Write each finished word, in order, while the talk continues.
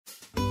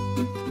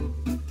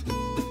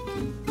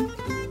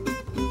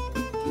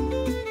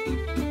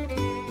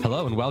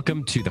Hello and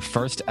welcome to the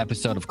first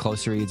episode of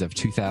Close Reads of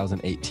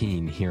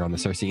 2018 here on the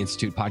Cersei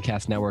Institute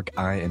Podcast Network.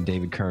 I am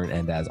David Kern,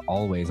 and as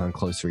always on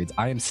Close Reads,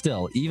 I am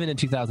still, even in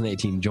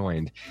 2018,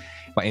 joined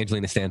by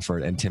Angelina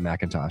Stanford and Tim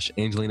McIntosh.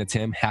 Angelina,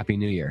 Tim, Happy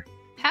New Year.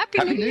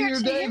 Happy New Year,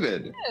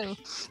 David.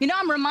 You know,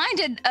 I'm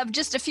reminded of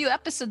just a few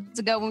episodes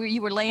ago when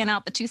you were laying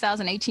out the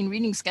 2018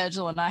 reading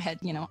schedule, and I had,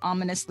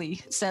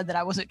 ominously said that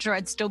I wasn't sure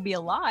I'd still be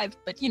alive.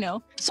 But,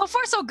 so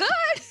far so good.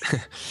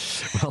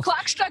 Well,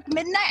 clock struck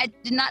midnight. I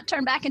did not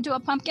turn back into a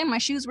pumpkin. My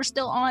shoes were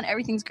still on.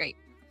 Everything's great.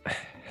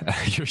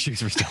 Your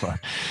shoes were still on.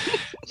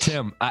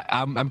 Tim,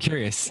 I'm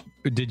curious.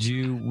 Did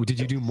you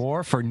do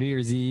more for New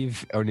Year's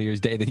Eve or New Year's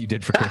Day than you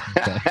did for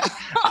Christmas Day?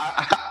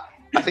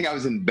 I think I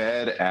was in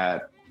bed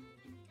at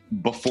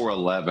before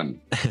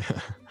 11.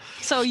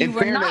 So you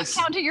were not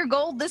counting your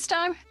gold this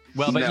time?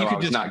 Well, but no, you could I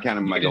was just not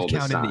counting my gold this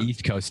count time. in the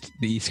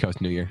East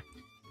Coast New Year.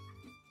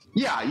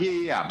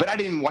 Yeah. But I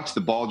didn't watch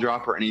the ball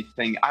drop or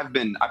anything. I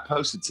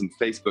posted some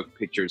Facebook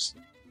pictures.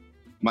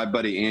 My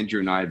buddy Andrew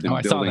and I have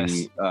been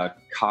building a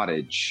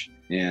cottage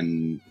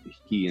in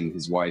he and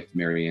his wife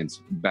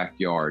Marianne's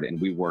backyard,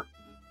 and we worked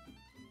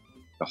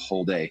the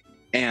whole day.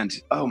 And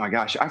oh my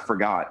gosh, I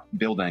forgot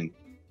building.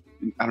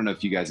 I don't know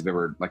if you guys have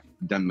ever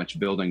done much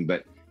building,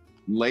 but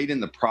late in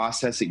the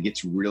process, it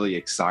gets really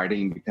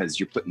exciting because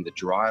you're putting the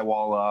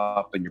drywall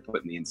up and you're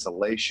putting the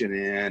insulation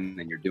in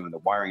and you're doing the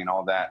wiring and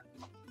all that.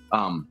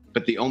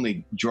 But the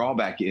only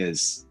drawback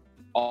is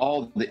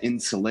all the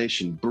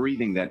insulation,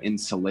 breathing that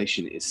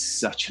insulation is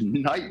such a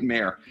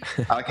nightmare.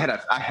 I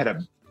had a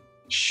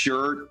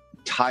shirt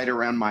tied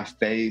around my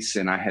face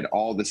and I had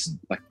all this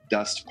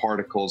dust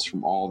particles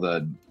from all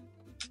the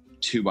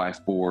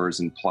 2x4s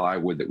and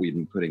plywood that we've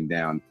been putting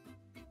down.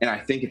 And I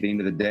think at the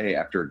end of the day,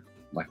 after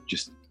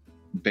just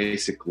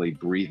basically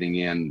breathing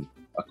in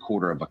a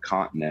quarter of a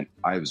continent,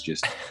 I was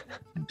just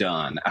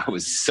done. I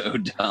was so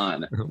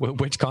done.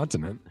 Which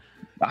continent?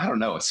 I don't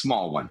know, a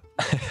small one.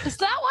 Is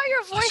that why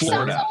your voice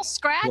Florida. sounds all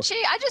scratchy?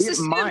 I just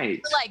assumed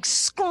you were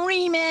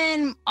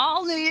screaming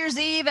all New Year's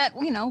Eve at,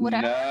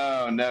 whatever.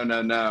 No.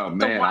 Man,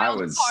 the wild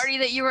party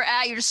that you were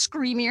at, you're just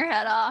screaming your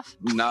head off.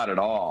 Not at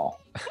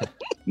all.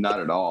 Not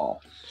at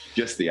all.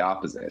 Just the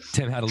opposite.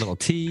 Tim had a little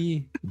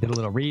tea, did a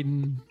little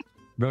reading,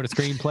 wrote a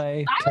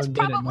screenplay. I was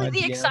probably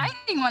the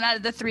exciting one out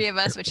of the three of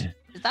us, which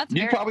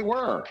you probably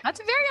were. That's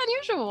very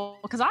unusual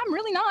because I'm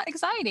really not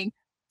exciting.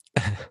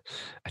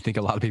 I think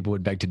a lot of people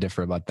would beg to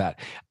differ about that.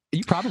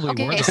 You probably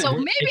were. Okay, so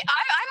maybe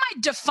I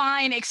might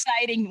define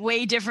exciting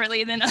way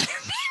differently than other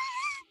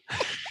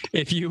people.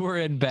 If you were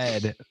in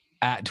bed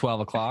at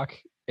 12 o'clock,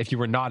 if you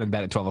were not in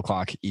bed at 12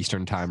 o'clock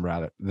Eastern time,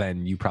 rather,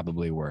 then you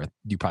probably were.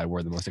 You probably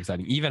were the most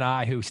exciting. Even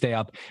I, who stay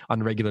up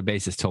on a regular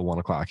basis till 1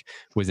 o'clock,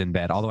 was in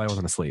bed, although I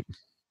wasn't asleep.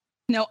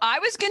 No, I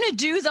was going to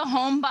do the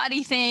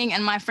homebody thing,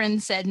 and my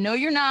friend said, no,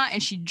 you're not.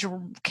 And she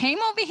came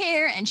over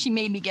here, and she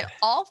made me get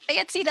all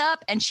fancied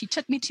up, and she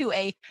took me to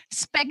a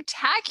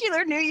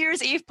spectacular New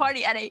Year's Eve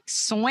party at a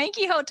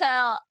swanky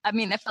hotel. I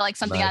mean, it felt like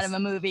something out of a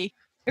movie.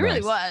 It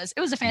really was. It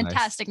was a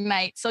fantastic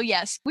night. So,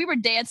 yes, we were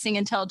dancing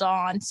until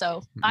dawn.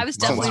 So I was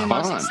definitely the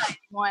most exciting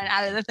one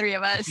out of the three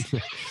of us.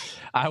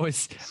 I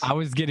was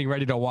getting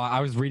ready to watch. I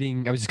was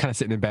just kind of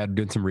sitting in bed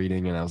doing some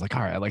reading, and I was like,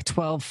 all right, at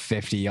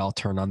 12:50, I'll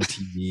turn on the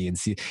TV and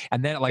see.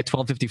 And then at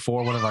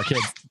 12:54, one of our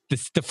kids,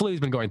 the flu's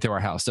been going through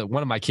our house. So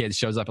one of my kids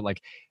shows up at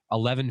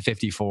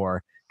 11:54,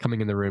 coming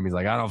in the room. He's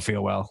like, I don't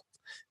feel well.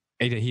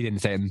 He didn't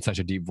say it in such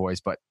a deep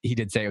voice, but he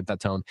did say it with that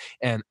tone.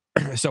 And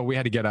so we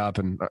had to get up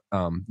and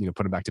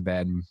put him back to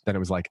bed. And then it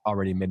was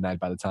already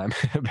midnight by the time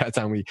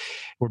we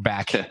were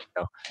back,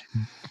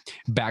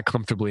 back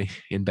comfortably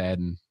in bed.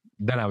 And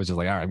then I was just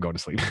like, all right, I'm going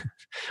to sleep.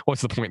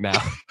 What's the point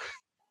now?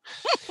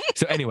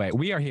 So anyway,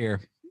 we are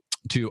here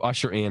to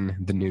usher in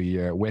the new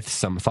year with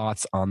some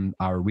thoughts on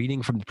our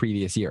reading from the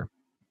previous year.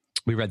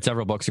 We read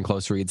several books in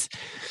Close Reads,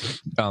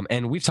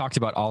 and we've talked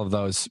about all of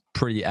those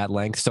pretty at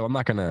length. So I'm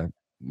not going to,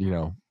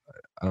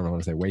 I don't know what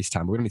to say, waste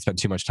time. We don't need to spend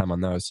too much time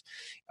on those.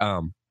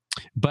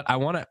 But I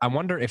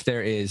wonder if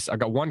I've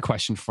got one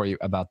question for you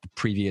about the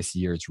previous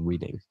year's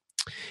reading.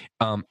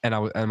 And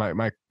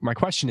my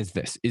question is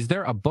this: is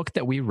there a book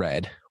that we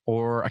read,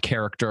 or a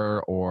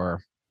character,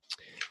 or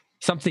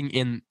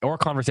something or a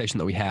conversation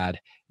that we had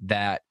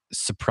that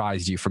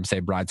surprised you from, say,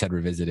 Brideshead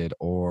Revisited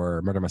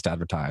or Murder Must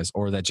Advertise,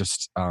 or that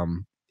just,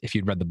 if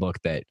you'd read the book,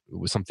 that it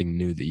was something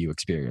new that you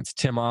experienced?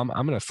 Tim, I'm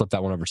going to flip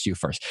that one over to you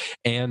first.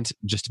 And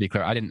just to be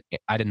clear,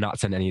 I did not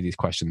send any of these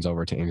questions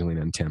over to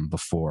Angelina and Tim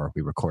before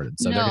we recorded.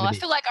 So no, I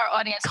feel like our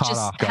audience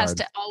just has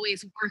to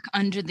always work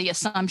under the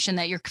assumption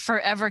that you're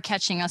forever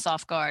catching us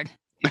off guard.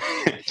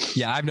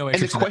 Yeah, I have no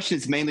interest. And the question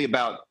is mainly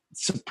about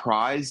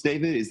surprise,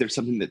 David. Is there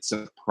something that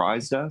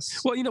surprised us?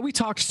 Well, we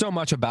talked so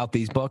much about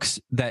these books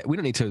that we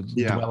don't need to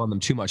dwell on them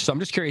too much. So I'm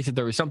just curious if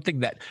there was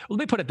something that, let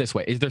me put it this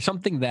way. Is there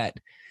something that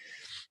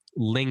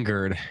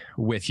lingered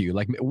with you?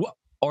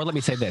 Or let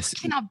me say this.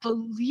 I cannot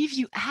believe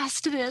you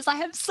asked this. I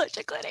have such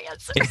a good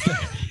answer.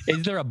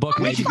 Is there a book?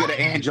 We should go to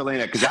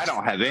Angelina because I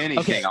don't have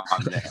anything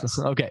on this.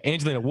 Okay,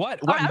 Angelina, what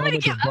right, I'm going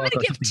to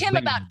give Tim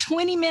about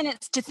 20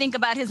 minutes to think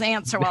about his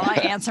answer while I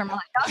answer mine.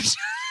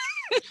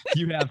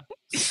 You have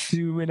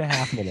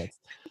 2.5 minutes.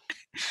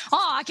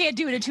 Oh, I can't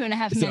do it in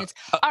 2.5 minutes.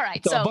 All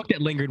right. So a book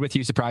that lingered with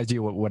you, surprised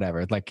you,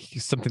 whatever, like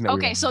something that.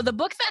 Okay. So the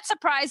book that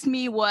surprised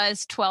me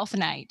was Twelfth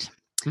Night.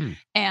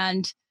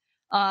 And,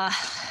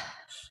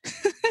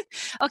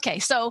 okay.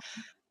 So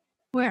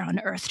where on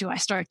earth do I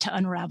start to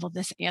unravel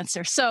this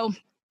answer? So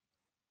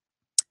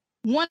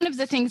one of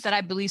the things that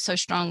I believe so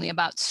strongly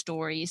about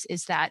stories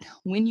is that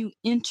when you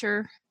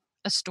enter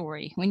a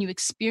story, when you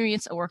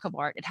experience a work of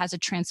art, it has a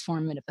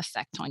transformative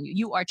effect on you.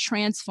 You are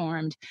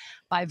transformed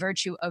by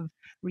virtue of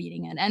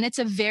reading it. And it's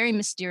a very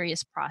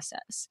mysterious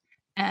process.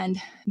 And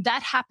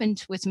that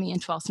happened with me in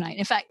Twelfth Night.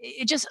 In fact,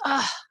 it just,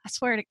 I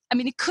swear,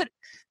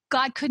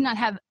 God could not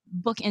have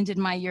bookended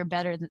my year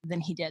better than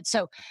he did.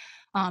 So,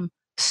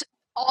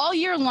 all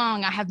year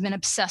long, I have been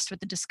obsessed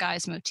with the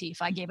disguise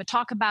motif. I gave a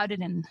talk about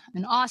it in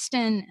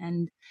Austin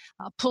and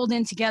pulled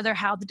in together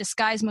how the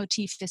disguise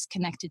motif is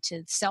connected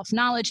to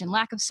self-knowledge and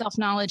lack of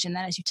self-knowledge, and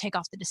that as you take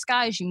off the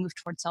disguise, you move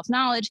towards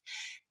self-knowledge,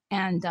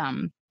 and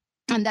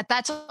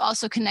that's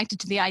also connected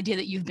to the idea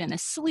that you've been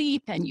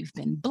asleep and you've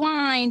been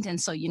blind, and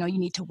so you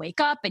need to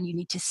wake up and you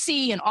need to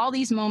see, and all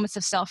these moments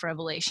of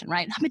self-revelation,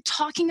 right? I've been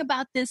talking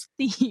about this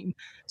theme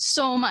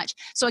so much.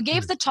 So I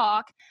gave the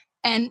talk.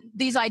 And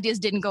these ideas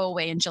didn't go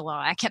away in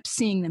July. I kept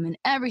seeing them in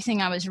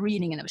everything I was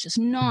reading, and it was just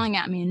gnawing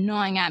at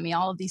me,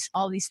 all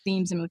these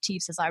themes and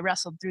motifs as I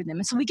wrestled through them.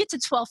 And so we get to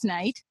Twelfth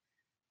Night,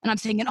 and I'm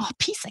thinking, oh,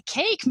 piece of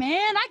cake,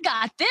 man. I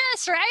got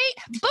this, right?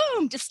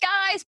 Boom,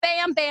 disguise,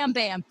 bam, bam,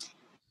 bam.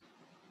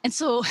 And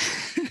so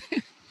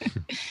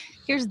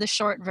here's the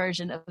short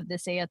version of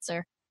this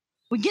answer.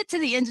 We get to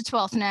the end of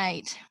Twelfth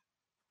Night.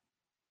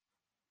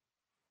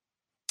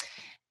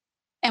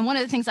 And one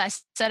of the things I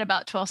said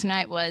about Twelfth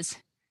Night was,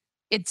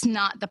 it's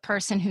not the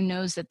person who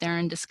knows that they're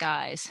in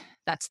disguise.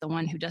 That's the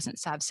one who doesn't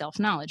have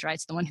self-knowledge, right?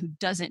 It's the one who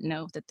doesn't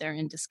know that they're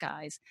in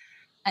disguise.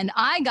 And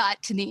I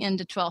got to the end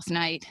of Twelfth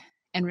Night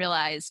and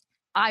realized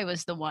I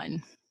was the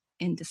one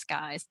in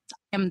disguise.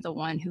 I am the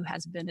one who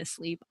has been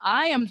asleep.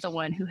 I am the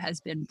one who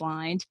has been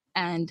blind.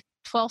 And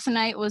Twelfth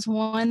Night was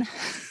one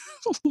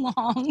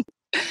long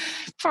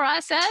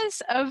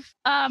process of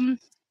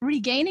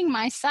regaining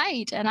my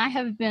sight, and I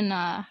have been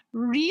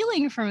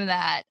reeling from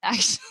that,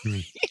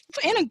 actually,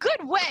 in a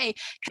good way,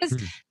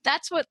 because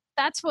that's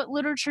what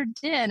literature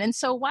did. And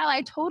so while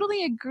I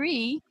totally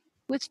agree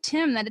with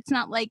Tim that it's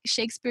not like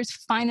Shakespeare's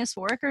finest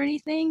work or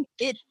anything,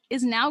 it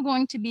is now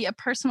going to be a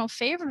personal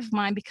favorite of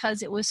mine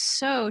because it was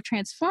so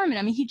transformative.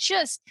 I mean, he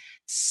just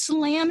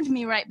slammed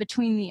me right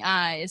between the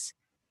eyes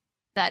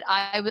that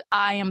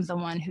I am the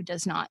one who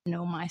does not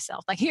know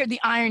myself. Like, here, the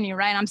irony,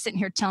 right? I'm sitting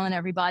here telling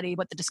everybody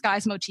what the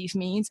disguise motif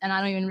means, and I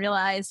don't even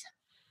realize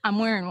I'm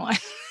wearing one.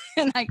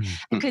 And I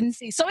couldn't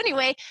see. So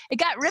anyway, it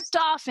got ripped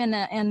off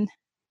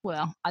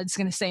well, I was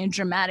going to say in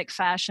dramatic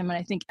fashion, but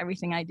I think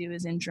everything I do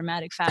is in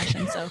dramatic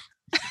fashion. So,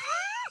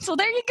 so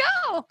there you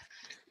go.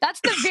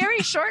 That's the very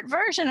short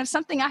version of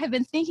something I have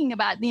been thinking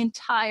about the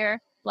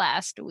entire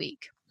last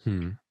week.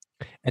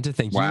 And to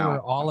think, you were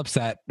all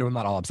upset. Well,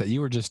 not all upset.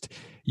 You were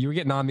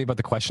getting on me about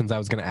the questions I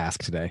was going to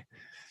ask today.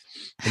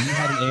 And you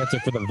had an answer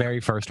for the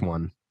very first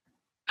one.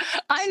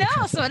 I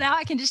know. So now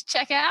I can just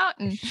check out.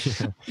 And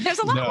there's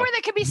a lot more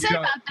that can be said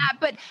about that.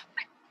 But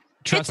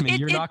trust me,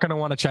 you're not going to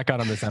want to check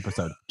out on this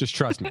episode. Just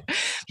trust me.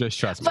 Just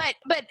trust me.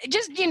 But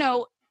just,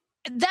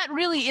 that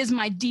really is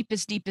my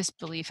deepest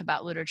belief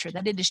about literature,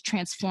 that it is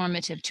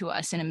transformative to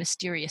us in a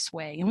mysterious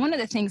way. And one of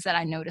the things that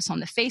I notice on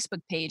the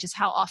Facebook page is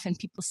how often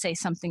people say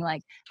something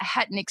like, I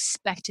hadn't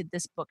expected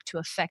this book to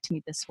affect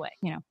me this way,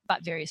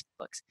 about various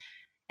books.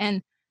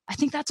 And I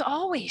think that's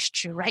always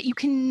true, right? You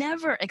can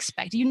never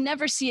expect, you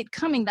never see it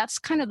coming. That's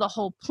kind of the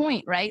whole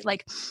point, right?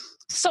 Like,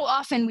 so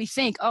often we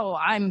think, oh,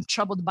 I'm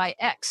troubled by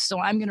X, so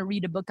I'm going to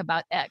read a book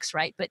about X,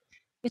 right? But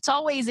it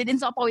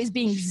ends up always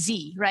being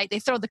Z, right? They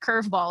throw the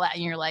curveball at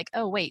you and you're like,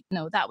 oh, wait,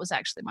 no, that was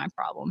actually my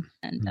problem.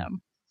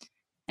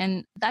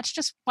 And that's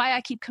just why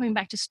I keep coming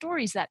back to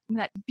stories, that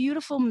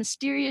beautiful,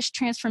 mysterious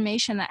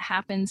transformation that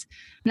happens.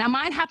 Now,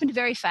 mine happened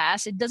very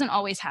fast. It doesn't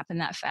always happen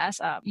that fast.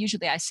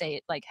 Usually I say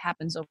it like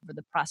happens over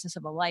the process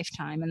of a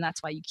lifetime. And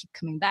that's why you keep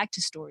coming back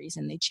to stories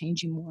and they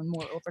change you more and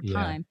more over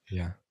time.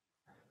 Yeah.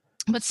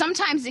 But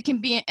sometimes it can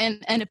be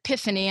an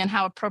epiphany, and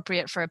how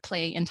appropriate for a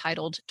play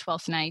entitled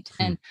Twelfth Night.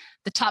 And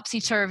the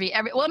topsy-turvy,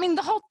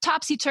 the whole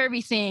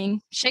topsy-turvy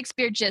thing,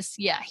 Shakespeare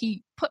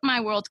he put my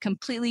world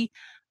completely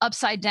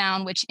upside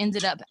down, which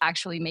ended up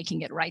actually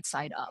making it right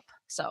side up.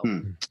 So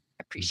I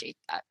appreciate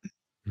that.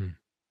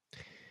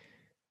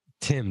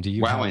 Tim, do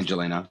you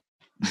Angelina.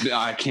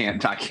 I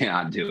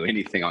cannot do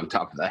anything on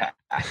top of that.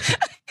 I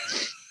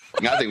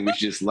think we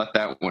should just let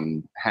that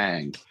one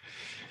hang.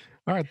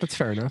 All right, that's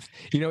fair enough.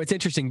 It's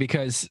interesting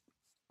because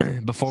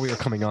before we were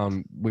coming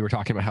on, we were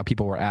talking about how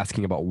people were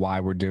asking about why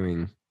we're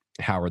doing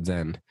Howard's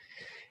End.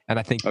 And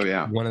I think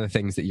one of the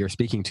things that you're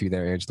speaking to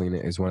there, Angelina,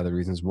 is one of the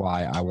reasons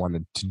why I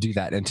wanted to do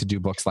that and to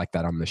do books like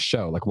that on this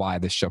show, like why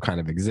this show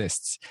kind of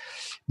exists.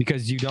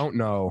 Because you don't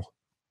know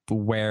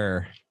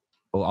where,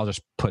 well, I'll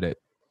just put it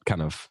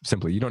kind of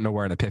simply, you don't know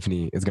where an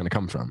epiphany is going to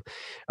come from.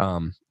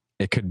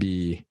 It could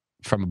be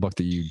from a book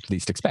that you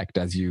least expect,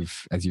 as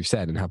you've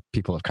said, and how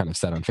people have kind of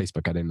said on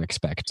Facebook, I didn't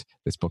expect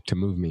this book to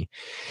move me.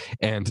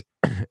 And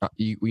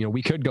you know,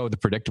 we could go the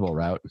predictable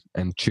route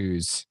and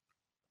choose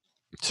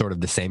sort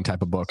of the same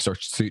type of books, or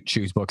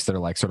choose books that are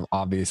like sort of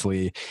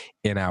obviously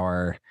in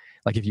our,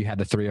 like if you had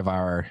the three of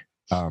our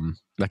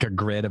like a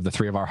grid of the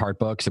three of our heart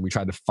books, and we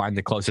tried to find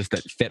the closest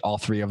that fit all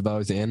three of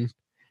those in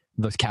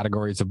those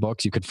categories of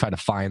books, you could try to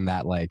find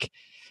that, like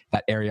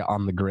that area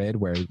on the grid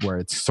where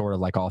it's sort of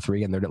like all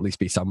three, and there'd at least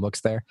be some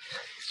books there.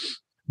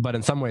 But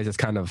in some ways it's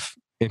kind of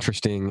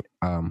interesting,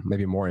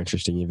 maybe more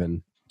interesting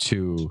even,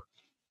 to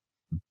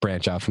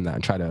branch out from that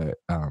and try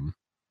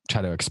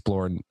to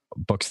explore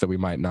books that we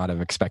might not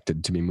have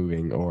expected to be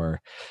moving. Or,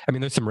 I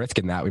mean, there's some risk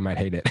in that. We might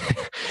hate it.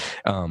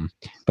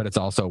 But it's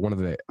also one of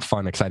the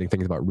fun, exciting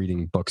things about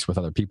reading books with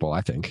other people,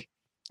 I think.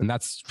 And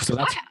that's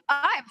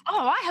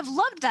I have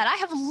loved that. I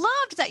have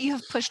loved that you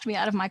have pushed me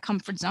out of my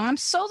comfort zone. I'm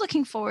so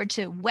looking forward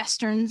to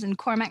Westerns and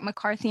Cormac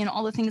McCarthy and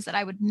all the things that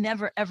I would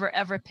never, ever,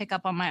 ever pick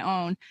up on my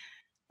own.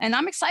 And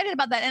I'm excited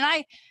about that.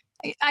 And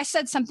I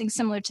said something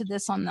similar to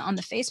this on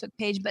the Facebook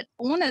page, but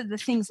one of the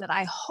things that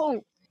I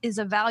hope is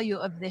a value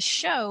of this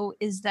show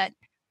is that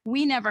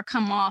we never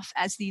come off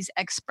as these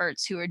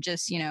experts who are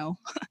just, you know,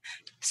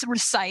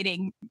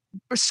 reciting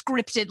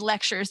scripted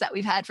lectures that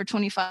we've had for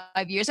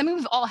 25 years. I mean,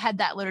 we've all had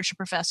that literature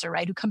professor,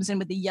 right, who comes in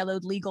with the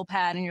yellowed legal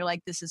pad and you're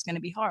like, this is going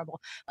to be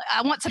horrible.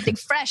 I want something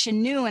fresh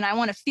and new, and I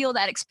want to feel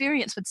that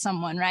experience with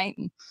someone, right?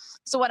 And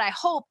so what I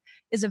hope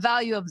is a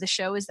value of the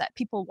show is that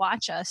people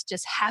watch us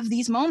just have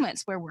these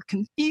moments where we're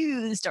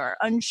confused or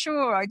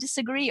unsure or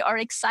disagree or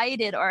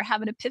excited or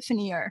have an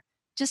epiphany, or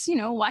just, you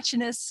know,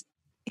 watching us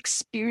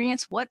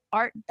experience what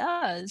art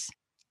does.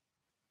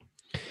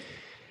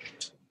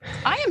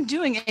 I am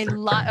doing a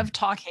lot of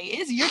talking. It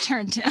is your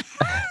turn, Tim.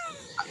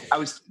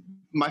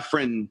 My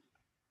friend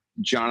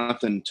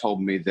Jonathan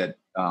told me that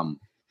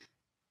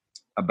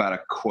about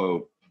a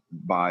quote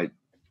by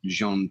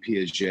Jean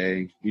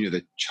Piaget, you know,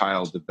 the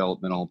child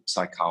developmental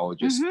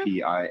psychologist,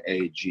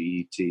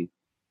 Piaget,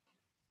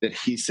 that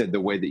he said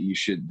the way that you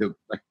should, the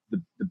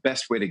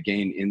best way to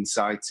gain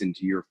insights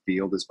into your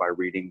field is by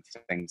reading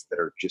things that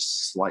are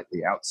just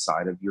slightly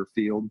outside of your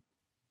field.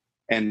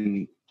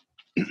 And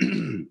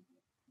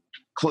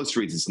close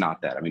reads is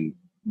not that. I mean,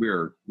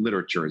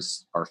 literature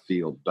is our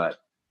field, but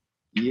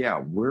yeah,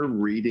 we're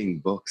reading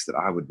books that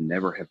I would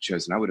never have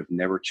chosen. I would have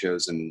never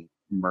chosen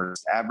Murder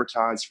Must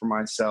Advertise for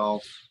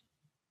myself.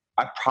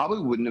 I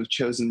probably wouldn't have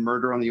chosen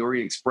Murder on the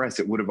Orient Express.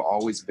 It would have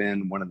always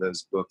been one of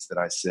those books that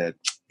I said,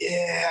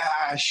 yeah,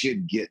 I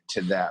should get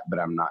to that, but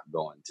I'm not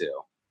going to.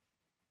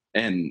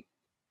 And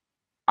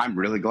I'm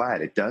really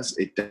glad it does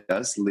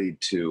lead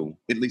to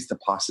at least the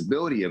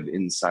possibility of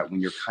insight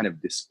when you're kind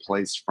of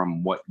displaced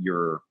from what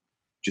you're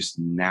just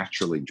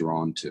naturally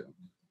drawn to.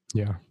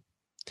 Yeah.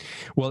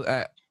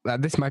 Well,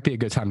 this might be a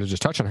good time to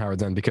just touch on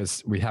Howard's End,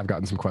 because we have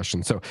gotten some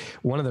questions. So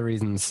one of the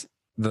reasons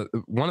I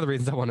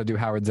want to do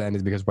Howard's End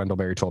is because Wendell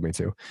Berry told me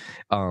to.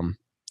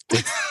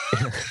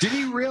 Did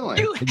he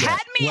really? You had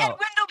me at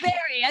Wendell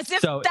Berry as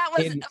if that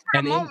was for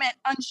a moment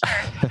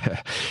unsure.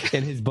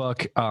 In his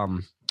book,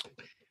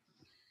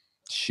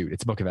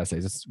 it's a book of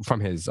essays. It's from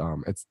his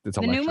it's a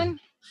the lecture. New one?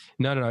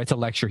 No, it's a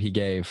lecture he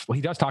gave. Well,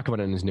 he does talk about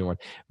it in his new one,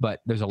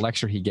 but there's a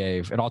lecture he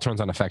gave. It all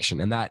turns on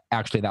affection, and that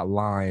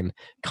line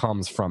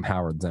comes from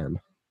Howard's End.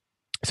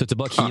 So it's a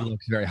book he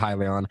looks very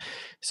highly on.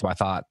 So I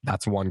thought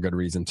that's one good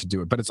reason to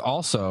do it. But it's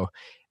also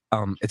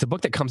it's a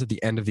book that comes at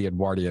the end of the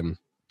Edwardian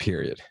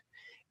period,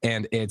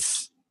 and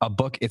it's a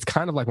book. It's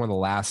kind of like one of the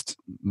last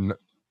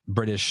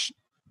British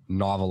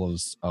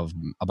novels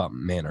about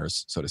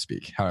manners, so to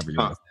speak, however you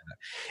want to say that.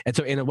 And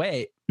so in a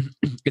way,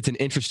 it's an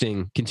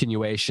interesting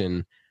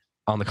continuation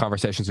on the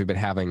conversations we've been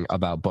having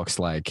about books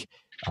like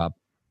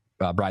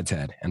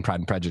Brideshead and Pride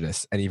and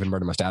Prejudice and even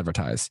Murder Must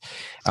Advertise.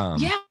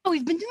 Yeah,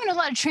 we've been doing a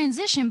lot of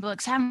transition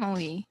books, haven't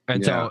we?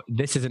 And so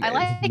this is I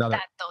like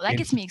that, though. That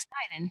gets me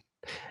excited.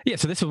 Yeah,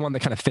 so this is one that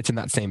kind of fits in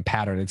that same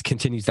pattern. It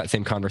continues that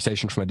same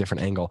conversation from a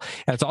different angle.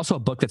 And it's also a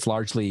book that's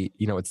largely,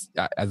 you know, it's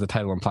as the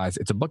title implies,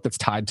 it's a book that's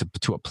tied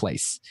to a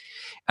place.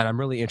 And I'm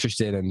really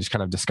interested in just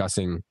kind of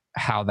discussing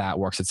how that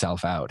works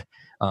itself out.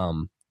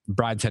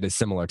 Brideshead is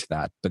similar to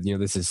that, but you know,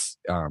 this is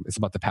it's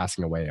about the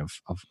passing away of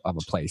a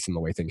place and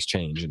the way things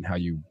change and how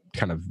you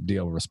kind of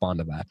respond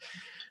to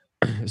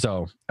that.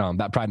 So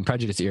that Pride and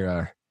Prejudice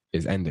era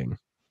is ending,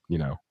 you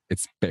know.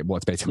 It's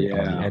basically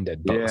already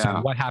ended. But so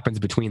what happens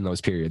between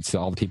those periods to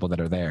all the people that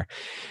are there?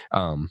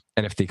 And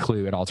if the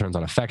clue it all turns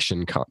on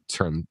affection kind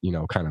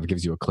of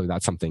gives you a clue.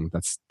 That's something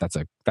that's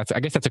I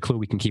guess that's a clue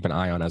we can keep an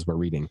eye on as we're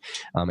reading.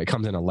 It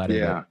comes in a letter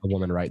that a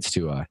woman writes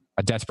to a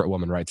desperate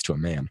woman writes to a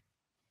man.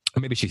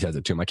 Or maybe she says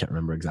it to him. I can't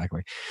remember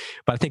exactly,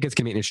 but I think it's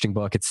gonna be an interesting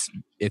book.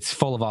 It's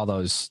full of all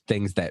those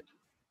things that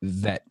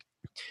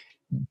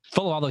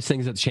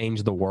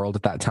changed the world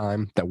at that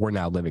time that we're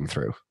now living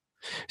through.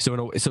 So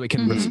it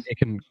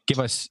can give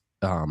us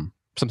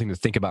something to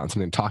think about and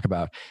something to talk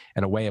about,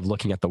 and a way of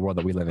looking at the world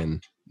that we live in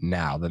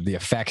now. The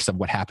effects of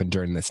what happened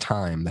during this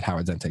time that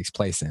Howard's End takes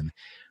place in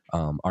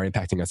are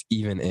impacting us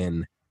even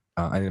in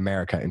in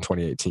America in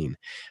 2018.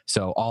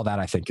 So all that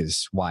I think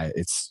is why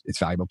it's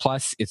valuable.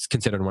 Plus, it's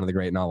considered one of the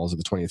great novels of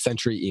the 20th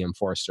century. E.M.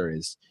 Forster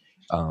is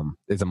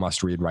a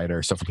must-read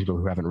writer. So for people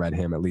who haven't read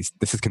him, at least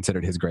this is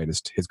considered his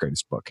greatest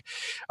book.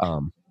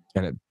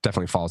 And it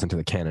definitely falls into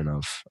the canon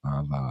of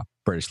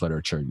British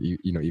literature,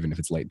 you know, even if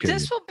it's late period.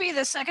 This will be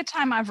the second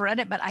time I've read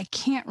it, but I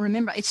can't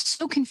remember. It's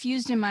so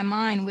confused in my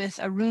mind with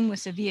A Room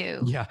with a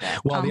View. Yeah.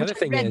 Well, the other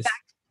thing is,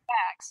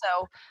 back,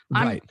 so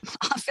right.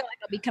 I feel like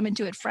I'll be coming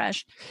to it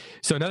fresh.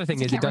 So another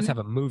thing is, it does have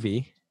a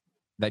movie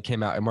that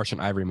came out, a Merchant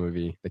Ivory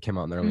movie that came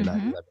out in the early 90s,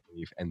 I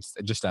believe, and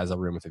just as A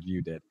Room with a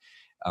View did.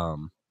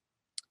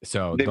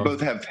 So they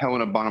both have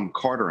Helena Bonham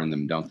Carter in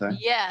them, don't they?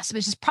 Yes,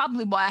 which is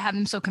probably why I have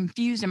them so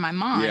confused in my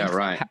mind. Yeah,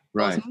 right.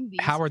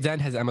 Howard's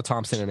End has Emma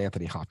Thompson and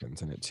Anthony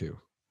Hopkins in it too,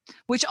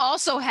 which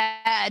also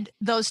had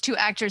those two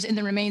actors in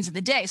The Remains of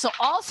the Day. So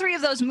all three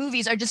of those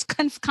movies are just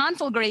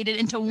conflagrated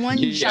into one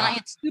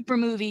giant super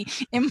movie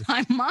in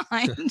my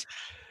mind.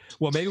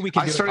 Well, maybe we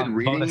can do a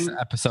bonus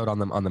episode on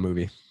the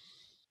movie.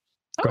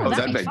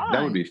 That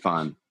would be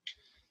fun.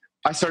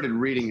 I started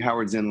reading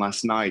Howard's End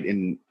last night,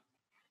 and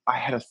I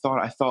had a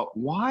thought. I thought,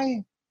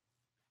 why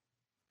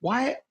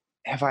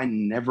have I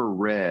never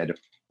read,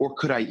 or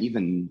could I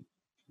even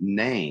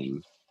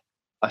name,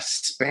 a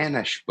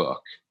Spanish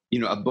book, you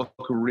know, a book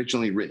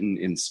originally written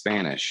in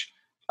Spanish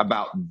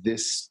about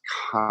this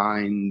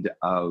kind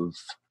of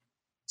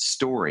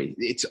story?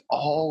 It's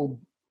all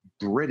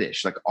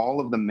British. Like, all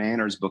of the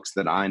Manners books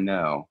that I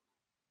know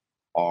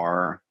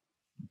are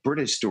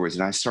British stories.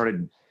 And I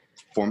started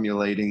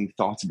formulating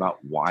thoughts about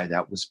why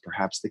that was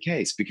perhaps the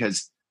case,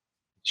 because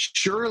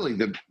surely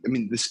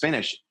the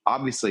Spanish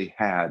obviously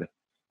had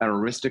an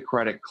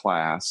aristocratic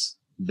class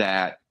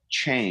that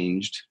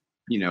changed,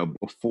 you know,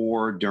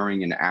 before,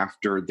 during, and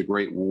after the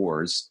Great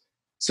Wars.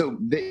 So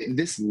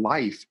this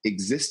life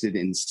existed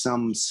in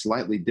some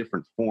slightly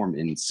different form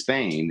in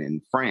Spain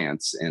and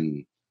France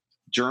and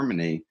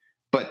Germany,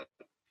 but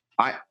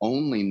I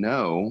only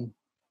know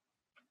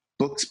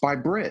books by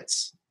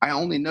Brits. I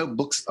only know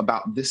books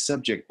about this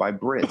subject by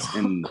Brits.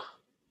 And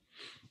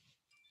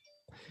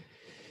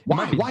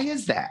why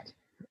is that?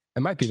 It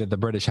might be that the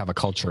British have a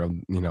culture of,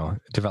 you know,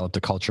 developed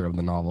a culture of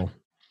the novel.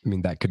 I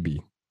mean, that could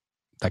be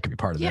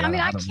part of it. Yeah, I mean,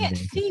 I can't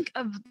think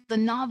of the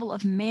novel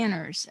of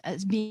Manners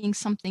as being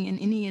something in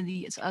any of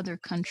these other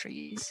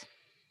countries.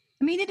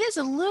 I mean, it is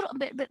a little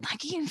bit, but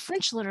like even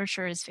French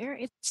literature is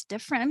it's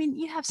different. I mean,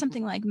 you have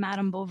something like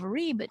Madame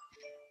Bovary, but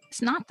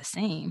it's not the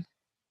same.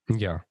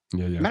 Yeah.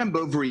 Madame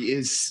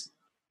Bovary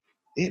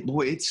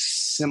it's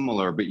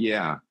similar, but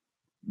yeah,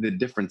 the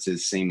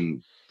differences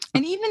seem.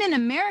 And even in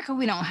America,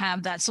 we don't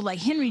have that. So like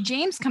Henry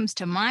James comes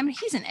to mind.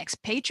 He's an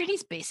expatriate.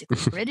 He's basically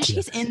British.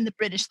 He's in the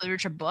British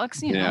literature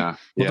books, you know.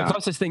 Well, the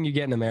closest thing you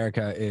get in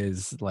America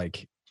is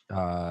like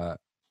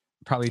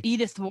probably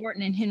Edith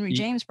Wharton and Henry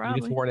James, probably.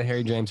 Edith Wharton and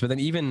Henry James. But then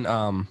even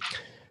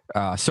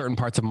certain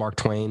parts of Mark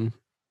Twain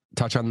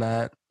touch on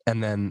that.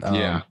 And then,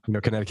 you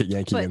know, Connecticut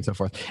Yankee and so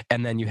forth.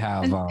 And then you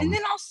have... And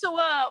then also,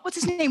 what's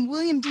his name?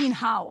 William Dean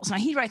Howells. Now,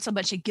 he writes a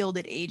bunch of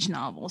Gilded Age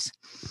novels.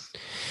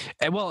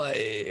 And well,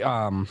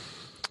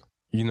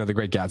 you know, The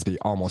Great Gatsby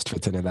almost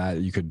fits into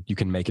that. You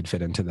can make it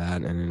fit into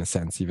that. And in a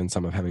sense, even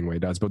some of Hemingway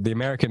does. But the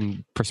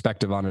American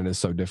perspective on it is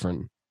so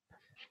different.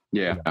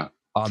 Yeah. You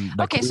know,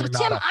 okay, so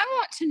Tim, I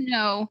want to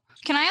know,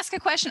 can I ask a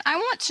question? I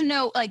want to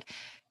know, like,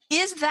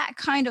 is that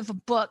kind of a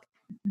book,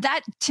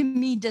 that to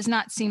me does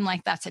not seem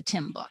like that's a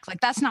Tim book. Like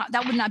that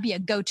would not be a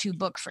go-to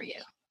book for you.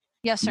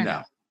 Yes or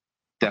no?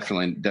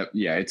 Definitely.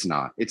 Yeah, it's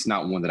not. It's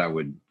not one that I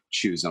would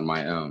choose on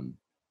my own.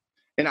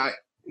 And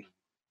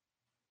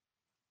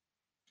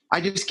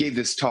I just gave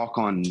this talk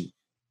on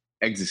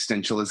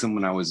existentialism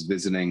when I was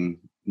visiting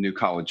New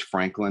College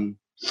Franklin.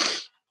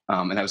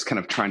 And I was kind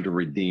of trying to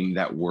redeem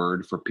that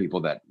word for people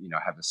that, you know,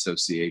 have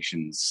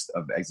associations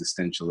of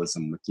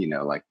existentialism with, you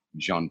know, like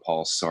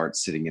Jean-Paul Sartre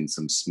sitting in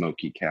some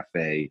smoky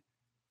cafe,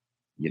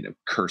 you know,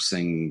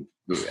 cursing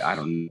the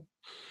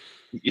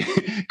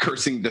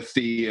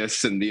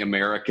theists and the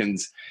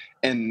Americans.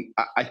 And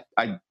I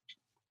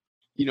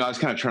was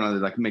kind of trying to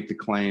like make the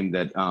claim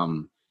that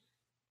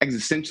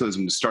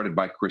existentialism was started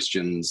by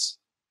Christians.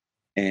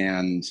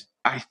 And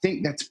I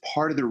think that's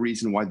part of the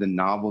reason why the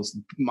novels,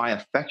 my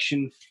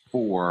affection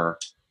for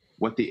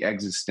what the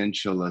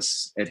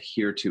existentialists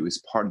adhere to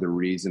is part of the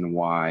reason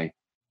why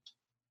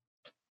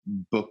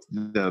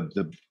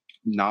the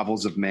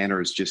novels of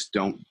Manners just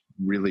don't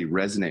really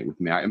resonate with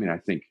me. I mean, I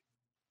think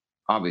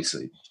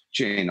obviously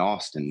Jane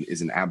Austen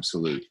is an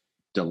absolute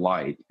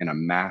delight and a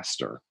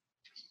master.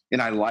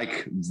 And I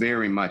like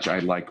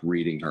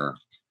reading her.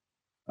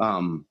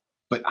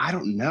 But I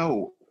don't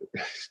know,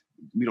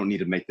 we don't need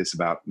to make this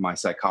about my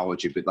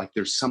psychology, but like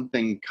there's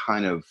something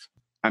kind of,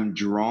 I'm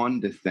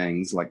drawn to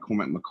things like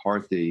Cormac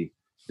McCarthy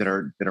that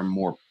are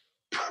more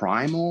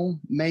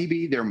primal,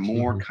 maybe. They're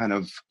more kind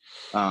of,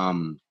 I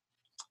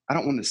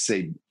don't want to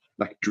say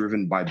like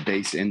driven by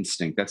base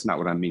instinct. That's not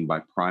what I mean by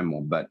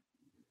primal, but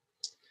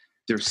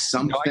there's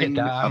something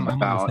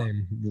about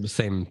I'm the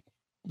same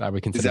I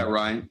would consider. Is that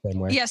right? The same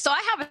way. Yeah, so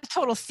I have a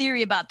total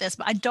theory about this,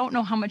 but I don't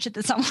know how much of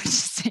this I want to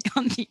say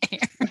on the air.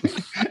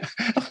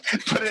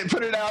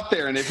 put it out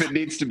there, and if it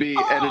needs to be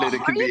edited,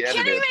 it can be edited. Are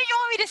you kidding me? You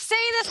want me to say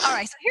this? All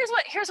right, so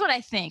here's what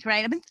I think,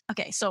 right?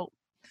 Okay, so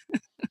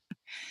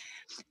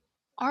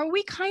are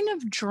we kind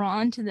of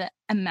drawn to the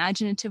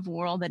imaginative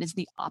world that is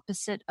the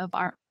opposite of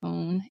our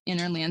own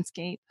inner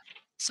landscape?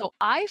 So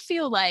I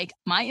feel like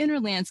my inner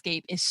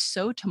landscape is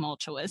so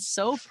tumultuous,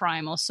 so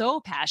primal, so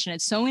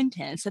passionate, so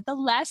intense that the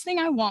last thing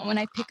I want when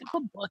I pick up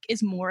a book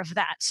is more of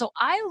that. So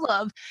I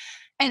love,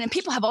 and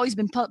people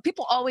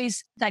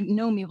always that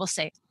know me will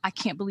say, I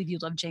can't believe you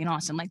love Jane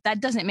Austen. Like that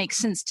doesn't make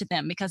sense to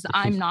them because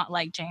I'm not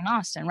like Jane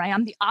Austen, right?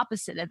 I'm the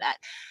opposite of that.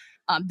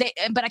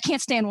 But I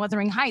can't stand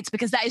Wuthering Heights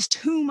because that is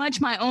too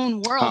much my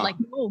own world. Like,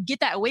 no,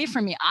 get that away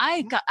from me.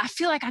 I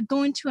feel like I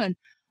go into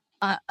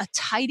a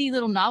tidy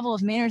little novel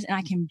of manners and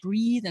I can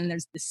breathe and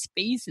there's the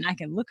space and I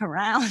can look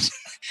around.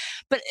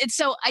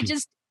 So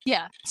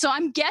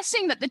I'm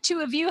guessing that the two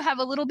of you have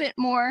a little bit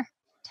more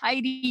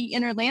tidy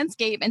inner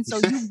landscape. And so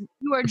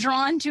you are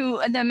drawn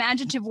to the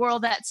imaginative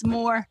world that's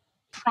more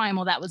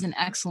primal. That was an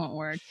excellent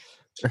word.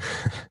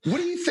 What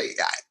do you think?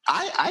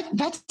 I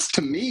that's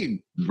to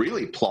me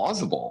really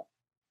plausible.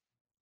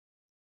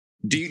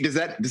 Does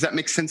that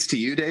make sense to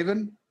you,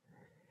 David?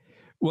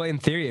 Well, in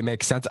theory, it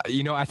makes sense.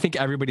 I think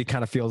everybody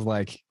kind of feels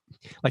like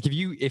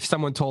if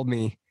someone told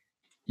me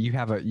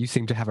you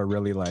seem to have a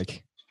really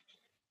like,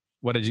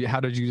 how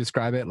did you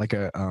describe it? Like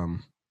a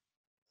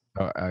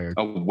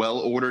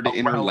well-ordered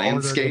inner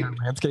landscape.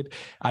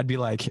 I'd be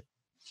like,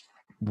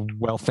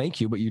 well,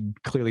 thank you, but you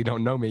clearly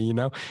don't know me.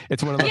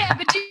 It's one of those. Yeah,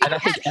 but and I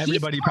think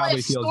everybody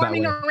probably feels that way.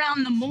 Storming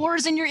around the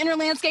moors in your inner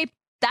landscape.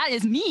 That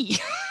is me.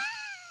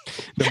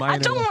 I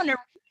don't want to read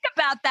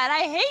about that.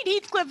 I hate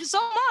Heathcliff so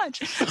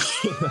much.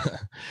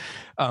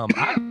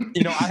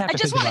 I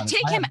just want to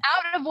take him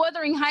out of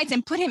Wuthering Heights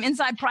and put him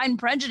inside Pride and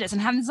Prejudice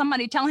and having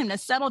somebody tell him to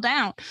settle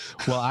down.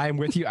 Well, I am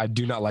with you. I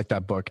do not like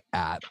that book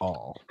at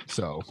all.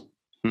 So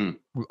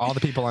all the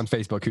people on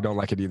Facebook who don't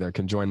like it either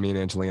can join me and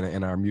Angelina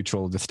in our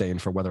mutual disdain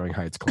for Wuthering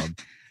Heights Club.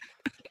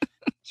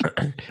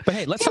 But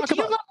hey, let's talk about.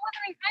 You love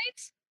Wuthering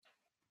Heights?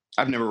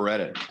 I've never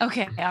read it.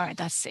 Okay, all right,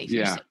 that's safe.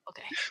 Yeah.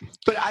 Okay.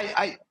 But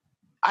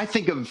I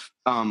think of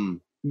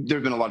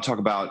there's been a lot of talk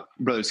about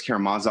Brothers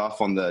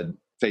Karamazov on the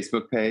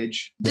Facebook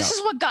page. This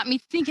is what got me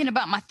thinking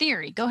about my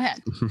theory. Go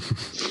ahead.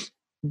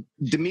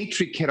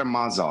 Dmitry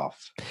Karamazov.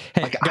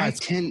 Hey,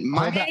 guys,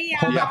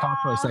 hold that thought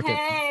for a second.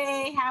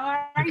 Hey, how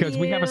are you? Because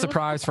we have a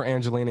surprise for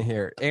Angelina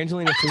here.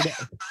 Angelina,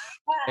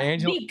 I'm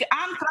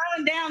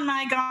throwing down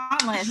my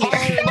gauntlet here.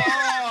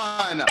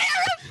 Hold on.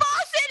 Farrah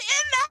Fawcett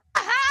in the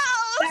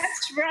house.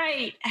 That's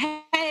right.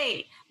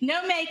 Hey,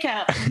 no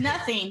makeup,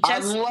 nothing. I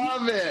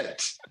love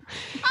it.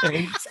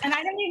 And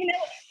I don't even know,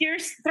 you're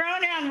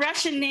throwing around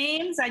Russian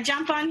names. I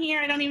jump on here.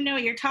 I don't even know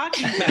what you're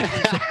talking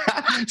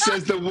about.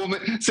 says the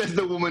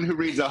woman who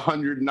reads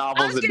 100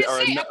 novels a day or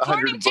 100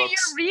 according books to your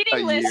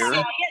reading list,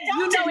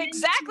 you know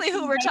exactly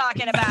who we're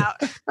talking about.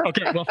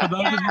 Okay, well,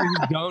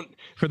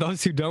 for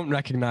those who don't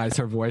recognize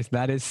her voice,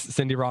 that is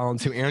Cindy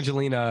Rollins, who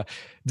Angelina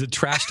did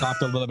trash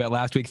talked a little bit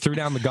last week, threw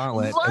down the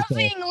gauntlet.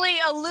 Lovingly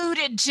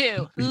alluded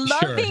to. So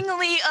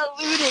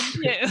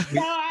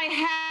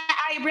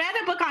I read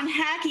a book on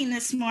hacking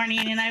this morning,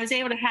 and I was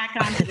able to hack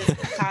onto this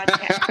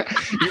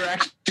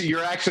podcast.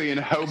 You're actually in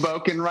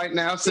Hoboken right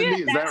now,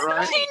 Cindy. Is that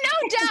right? She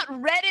no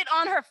doubt read it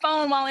on her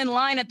phone while in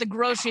line at the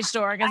grocery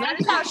store, because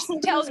that's how she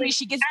tells me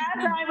she gets.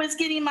 As I was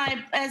getting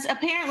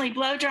apparently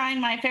blow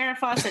drying my Farrah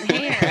Fawcett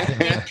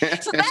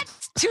hair. So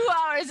that's 2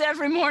 hours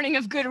every morning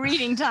of good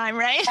reading time,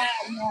 right?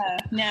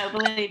 No,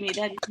 believe me,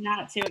 that is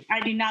not true.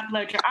 I do not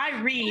blow dry.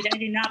 I read. I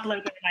do not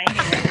blow dry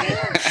my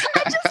hair.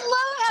 I just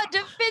love how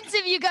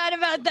defensive you got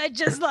about that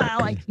just now.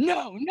 Like,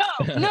 no.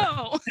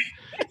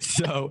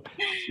 So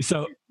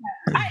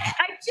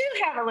I do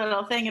have a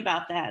little thing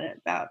about that,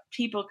 about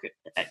people.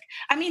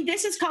 I mean,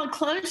 this is called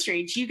close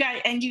reads. You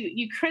guys, and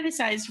you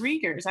criticize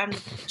readers. I'm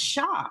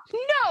shocked.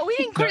 No, we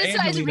didn't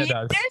criticize readers.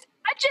 Does.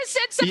 I just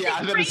said something. Yeah,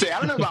 I was going to say, I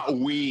don't know about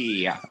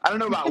we. I don't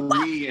know about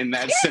we in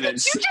that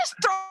sentence. Did you just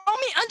throw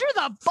me under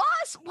the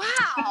bus?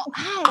 Wow.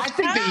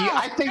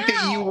 I think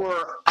that you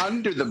were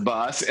under the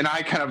bus, and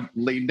I kind of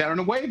leaned down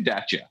and waved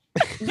at you.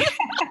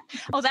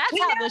 Oh, that's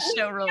how this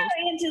show rolls.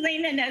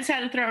 Angelina knows how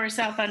to throw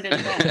herself under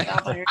the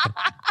bus.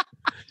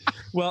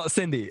 Well,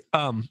 Cindy,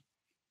 I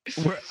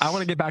want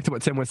to get back to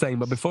what Tim was saying,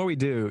 but before we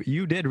do,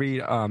 you did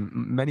read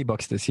many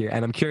books this year,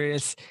 and I'm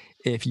curious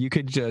if you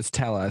could just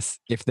tell us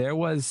if there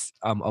was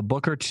a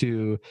book or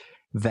two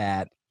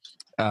that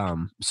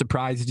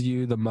surprised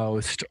you the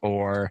most,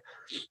 or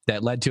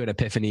that led to an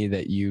epiphany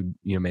that you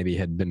maybe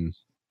had been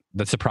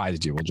that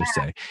surprised you. We'll just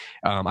say.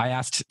 I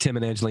asked Tim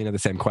and Angelina the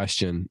same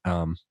question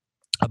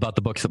about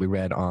the books that we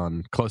read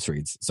on Close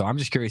Reads. So I'm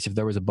just curious if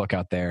there was a book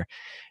out there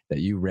that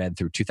you read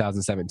through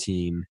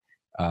 2017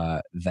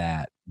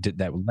 that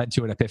led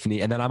to an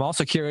epiphany. And then I'm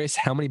also curious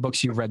how many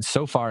books you've read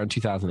so far in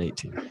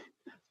 2018.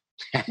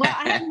 Well,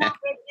 I have not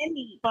read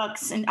any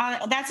books, and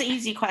that's an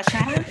easy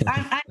question.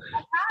 I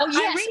Oh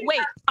yes,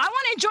 wait. I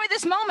want to enjoy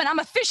this moment. I'm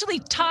officially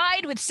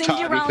tied with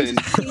Cindy Rollins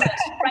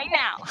right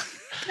now.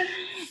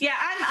 Yeah,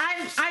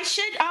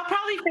 I'll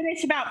probably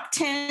finish about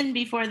 10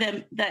 before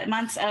the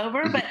month's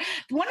over. But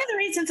one of the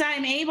reasons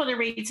I'm able to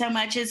read so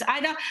much is I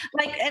don't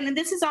like, and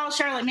this is all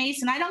Charlotte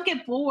Mason, I don't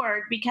get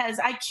bored because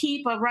I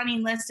keep a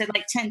running list of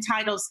like 10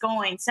 titles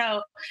going.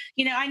 So,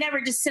 I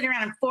never just sit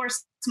around and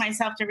force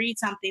myself to read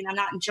something I'm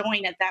not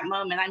enjoying at that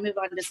moment. I move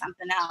on to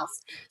something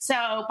else.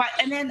 So,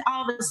 and then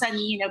all of a sudden,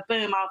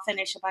 boom, I'll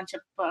finish a bunch of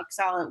books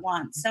all at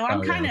once. So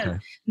I'm kind of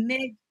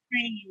mid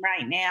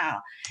right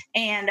now.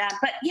 And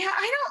but yeah,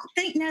 I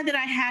don't know that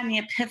I had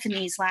any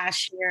epiphanies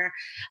last year.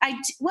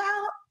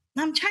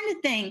 I'm trying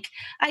to think.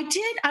 I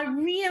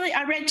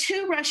read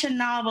 2 Russian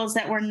novels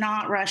that were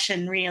not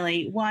Russian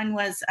really. One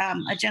was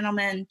A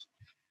Gentleman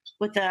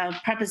with a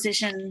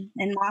Preposition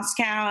in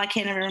Moscow. I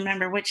can't even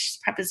remember which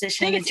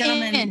preposition. I think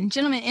it's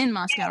Gentleman in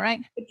Moscow,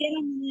 right? A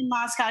Gentleman in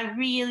Moscow. I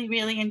really,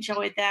 really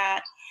enjoyed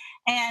that.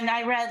 And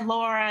I read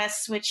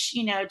Loris, which,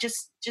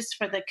 just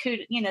for the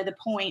the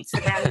points, the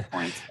brownie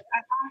points.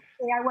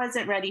 I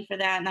wasn't ready for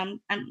that, and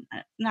I'm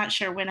not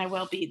sure when I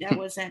will be. That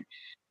wasn't.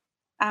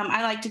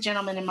 I liked A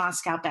Gentleman in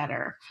Moscow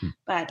better,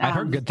 but I've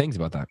heard good things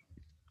about that.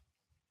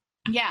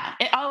 Yeah.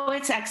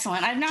 It's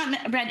excellent. I've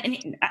not read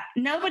any.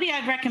 Nobody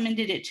I've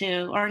recommended it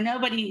to, or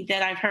nobody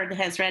that I've heard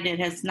has read it,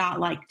 has not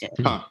liked it.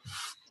 Huh.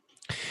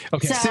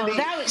 Okay, so Cindy,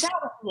 that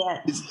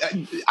was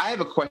it. I have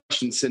a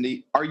question,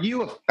 Cindy. Are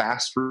you a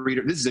fast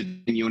reader? This is a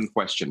genuine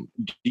question.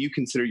 Do you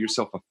consider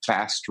yourself a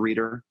fast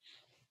reader?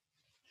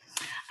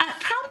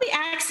 Probably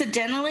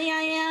accidentally,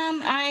 I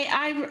am.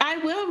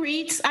 I will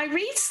read. I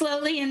read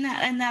slowly, in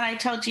that I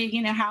told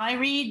you, how I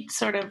read,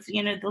 sort of,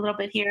 a little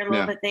bit here, a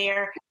little bit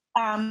there.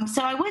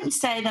 So I wouldn't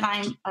say that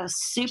I'm a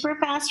super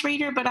fast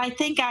reader, but I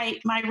think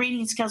my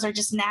reading skills are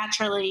just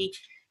naturally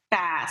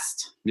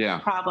fast. Yeah,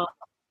 probably.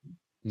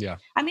 Yeah.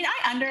 I mean,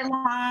 I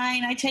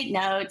underline, I take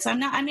notes. I'm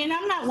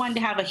not one to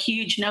have a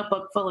huge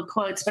notebook full of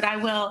quotes, but I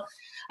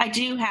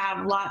do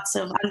have lots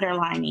of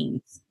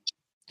underlinings.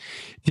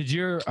 Did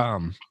your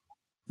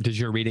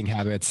reading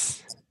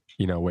habits,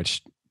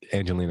 which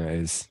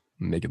Angelina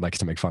likes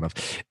to make fun of,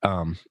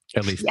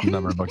 at least a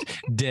number of books,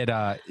 did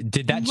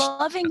that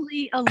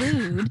lovingly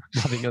allude?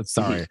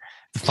 Sorry,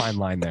 it's a fine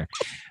line there.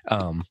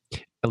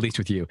 At least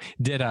with you,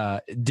 did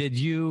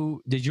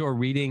your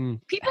reading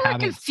people are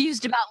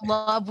confused about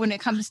love when it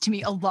comes to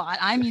me a lot.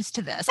 I'm used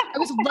to this. I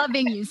was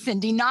loving you,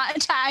 Cindy, not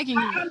attacking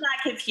you. I'm not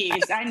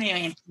confused. I knew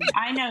it.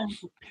 I know.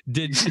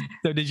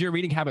 Did your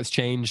reading habits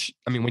change?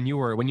 I mean, when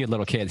you had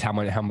little kids,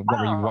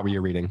 what were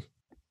you reading?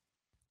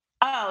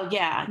 Oh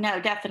yeah, no,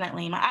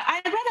 definitely.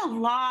 I read a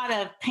lot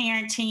of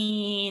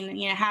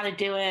parenting, how to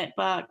do it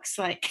books,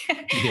 like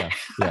yeah,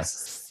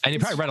 and you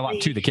probably read a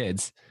lot to the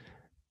kids.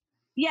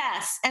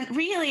 Yes, and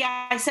really,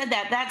 I said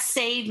that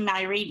saved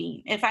my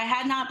reading. If I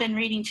had not been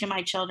reading to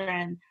my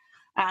children,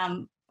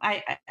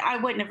 I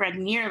wouldn't have read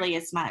nearly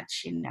as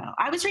much.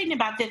 I was reading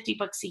about 50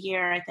 books a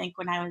year, I think,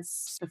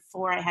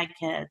 before I had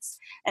kids,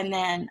 and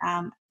then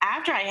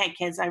after I had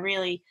kids, I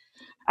really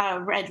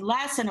read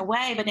less in a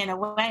way, but in a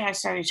way I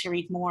started to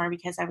read more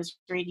because I was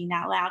reading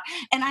out loud.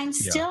 And I'm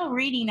still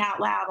reading out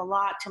loud a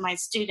lot to my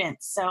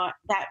students. So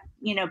that,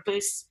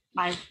 boosts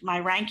my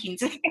rankings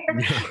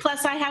there.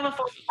 Plus I have a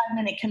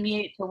 45-minute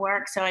commute to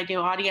work. So I do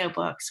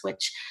audiobooks,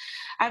 which,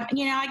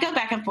 I go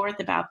back and forth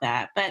about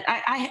that, but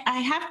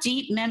I have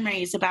deep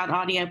memories about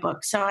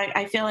audiobooks. So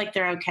I feel like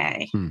they're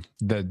okay.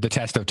 The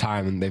test of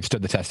time, and they've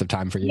stood the test of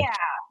time for you. Yeah.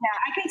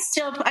 I can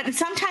still,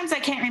 sometimes I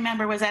can't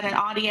remember, was that an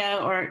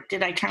audio or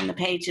did I turn the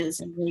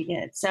pages and read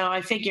it? So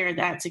I figure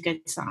that's a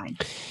good sign.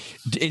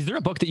 Is there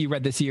a book that you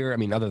read this year, I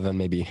mean, other than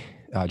maybe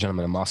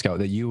Gentleman in Moscow,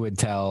 that you would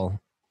tell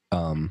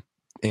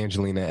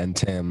Angelina and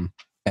Tim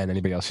and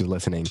anybody else who's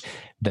listening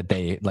that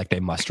they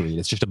must read?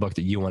 It's just a book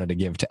that you wanted to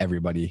give to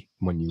everybody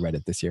when you read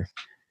it this year.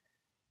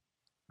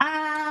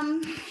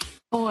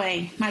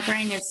 Boy, my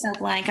brain is so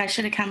blank. I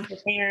should have come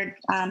prepared.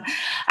 I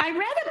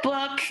read a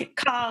book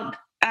called,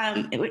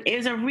 it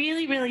was a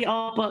really, really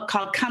old book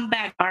called Come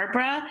Back,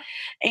 Barbara.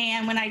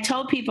 And when I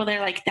told people, they're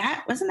like,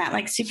 wasn't that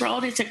like super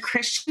old? It's a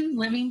Christian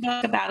living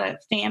book about a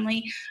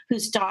family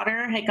whose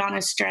daughter had gone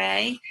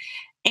astray.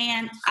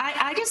 And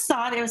I just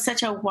thought it was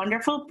such a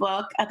wonderful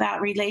book about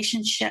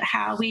relationship,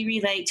 how we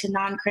relate to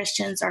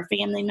non-Christians or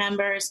family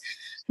members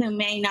who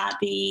may not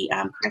be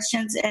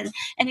Christians. And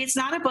it's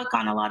not a book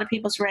on a lot of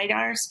people's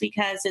radars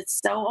because it's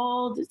so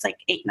old. It's like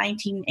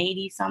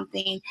 1980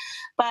 something.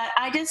 But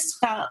I just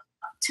felt,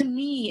 to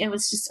me, it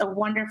was just a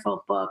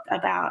wonderful book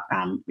about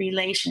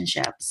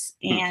relationships.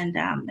 And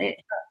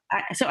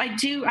so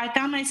I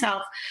found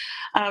myself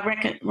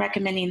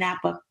recommending that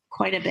book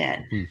quite a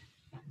bit.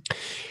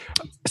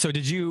 So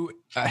did you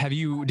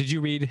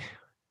read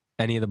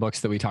any of the books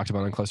that we talked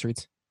about on Close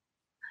Reads?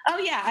 Oh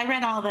yeah, I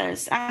read all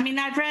those. I mean,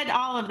 I have read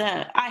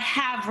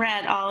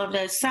all of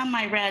those. Some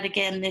I read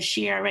again this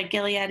year. I read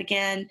Gilead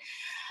again.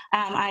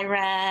 I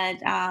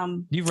read.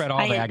 You've read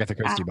all the Agatha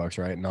Christie books,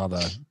 right? And all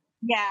the.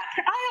 Yeah,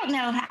 I don't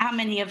know how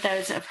many of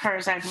those of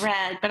hers I've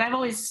read, but I've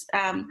always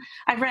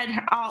I've read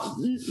all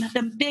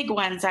the big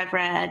ones I've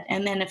read,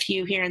 and then a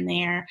few here and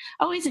there.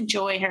 I always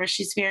enjoy her.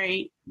 She's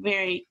very,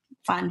 very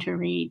fun to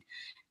read.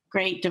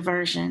 Great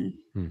diversion.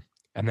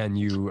 And then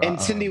you and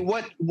Cindy,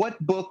 what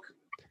book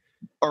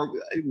or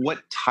what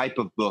type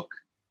of book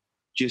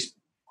just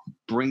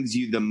brings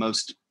you the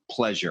most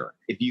pleasure?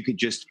 If you could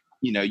just,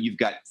 you've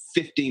got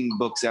 15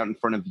 books out in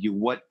front of you,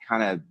 what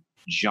kind of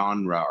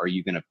genre are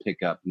you going to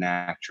pick up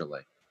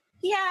naturally?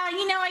 Yeah,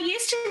 I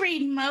used to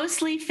read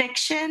mostly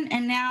fiction,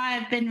 and now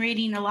I've been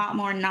reading a lot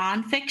more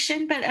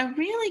nonfiction, but a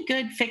really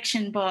good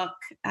fiction book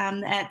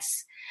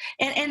that's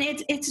and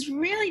it's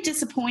really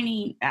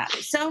disappointing.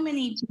 So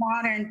many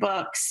modern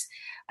books.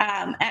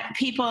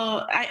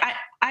 People,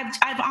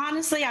 I've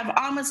honestly, I've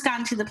almost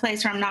gotten to the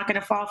place where I'm not going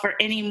to fall for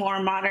any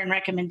more modern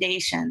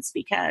recommendations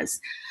because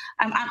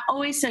I'm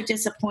always so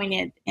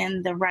disappointed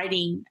in the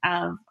writing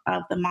of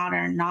the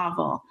modern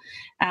novel.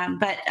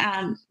 But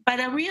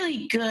a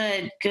really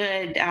good.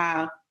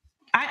 I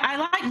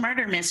like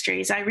murder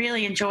mysteries. I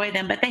really enjoy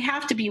them, but they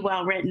have to be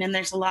well written, and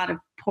there's a lot of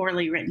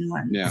poorly written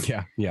ones.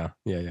 Yeah.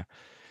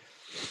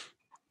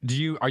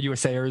 Are you a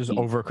Sayers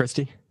over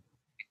Christie?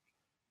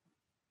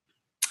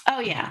 Oh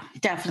yeah,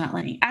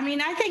 definitely. I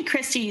mean, I think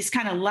Christie's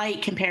kind of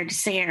light compared to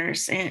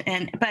Sayers,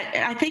 but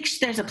I think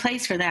there's a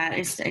place for that.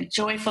 It's a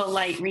joyful,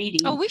 light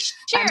reading. Oh, we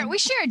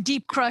share a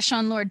deep crush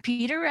on Lord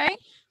Peter, right?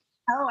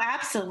 Oh,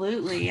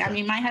 absolutely. I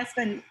mean, my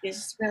husband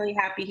is really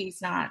happy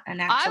he's not an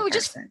actual I would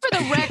person. Just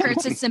for the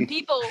record,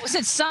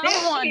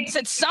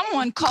 since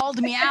someone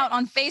called me out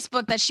on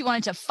Facebook that she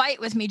wanted to fight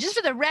with me. Just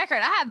for the record,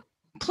 I have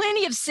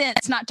plenty of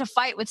sense not to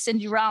fight with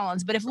Cindy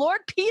Rollins. But if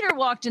Lord Peter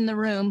walked in the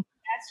room,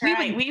 that's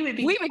right. We would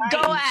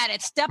go at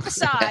it. Step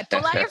aside.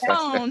 Pull out your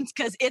phones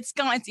because it's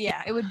going.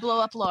 Yeah, it would blow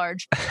up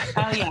large.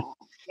 Oh yeah.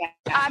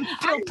 I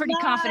feel pretty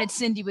confident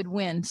Cindy would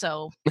win.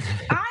 So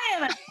I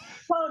am a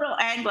total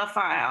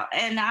Anglophile,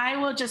 and I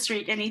will just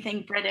read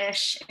anything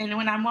British. And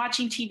when I'm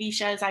watching TV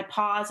shows, I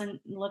pause and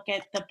look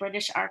at the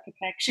British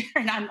architecture,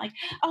 and I'm like,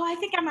 oh, I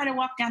think I might have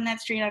walked down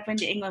that street. I've been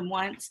to England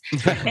once,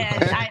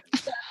 and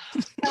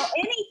so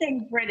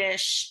anything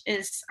British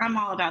I'm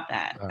all about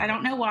that. I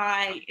don't know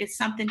why. It's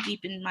something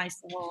deep in my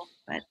soul,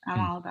 but I'm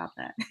all about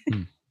that.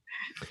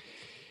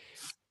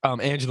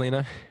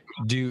 Angelina,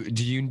 do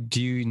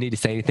you need to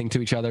say anything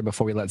to each other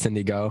before we let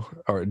Cindy go,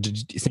 or do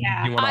you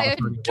want to I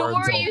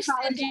adore you,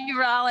 Cindy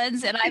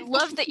Rollins, and I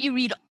love that you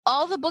read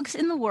all the books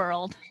in the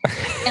world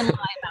and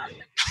lie about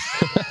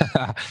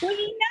them. Well,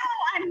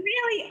 I'm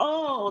really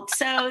old,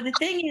 so the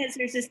thing is,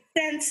 there's a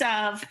sense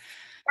of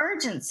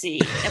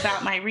urgency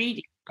about my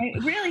reading.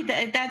 Really,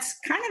 that's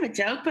kind of a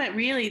joke, but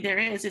really there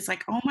is. It's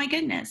like, oh my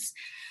goodness,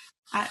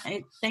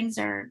 things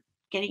are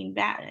getting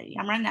bad.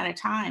 I'm running out of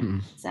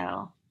time,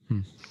 so.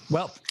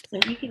 Well,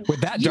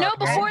 with that,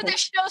 before the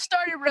show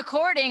started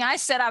recording, I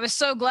said I was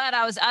so glad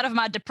I was out of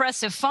my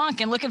depressive funk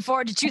and looking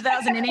forward to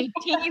 2018.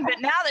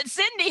 But now that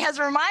Cindy has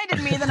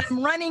reminded me that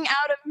I'm running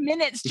out of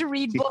minutes to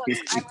read books,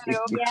 I'm going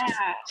to go.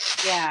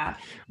 Yeah.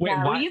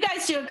 Well, you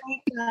guys do a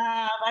great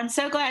job. I'm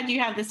so glad you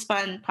have this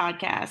fun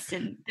podcast,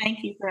 and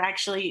thank you for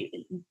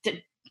actually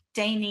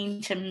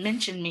deigning to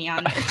mention me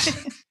on it.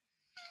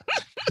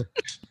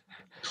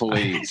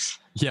 Please.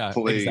 Yeah,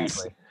 please.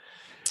 Exactly.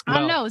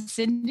 I know,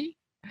 Cindy.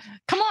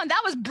 Come on,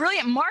 that was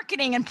brilliant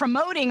marketing and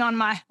promoting on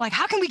my,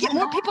 how can we get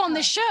more people on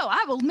this show?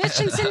 I will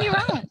mention Cindy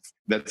Rollins.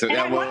 That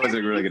was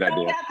a really good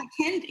idea. At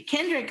the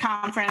Kindred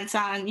conference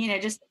on,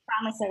 just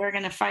promise that we're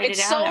going to fight it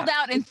out. It sold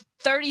out in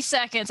 30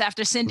 seconds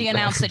after Cindy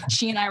announced that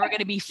she and I were going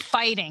to be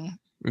fighting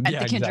at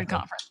the Kindred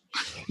conference.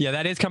 Yeah,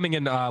 that is coming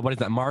in, what is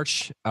that,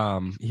 March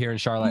here in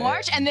Charlotte.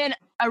 March, and then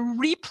a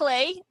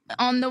replay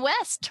on the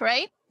West,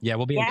 right? Yeah,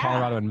 we'll be in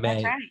Colorado in May.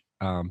 That's right.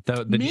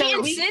 Me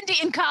and Cindy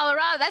in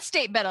Colorado, that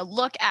state better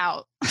look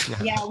out.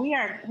 Yeah, we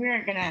are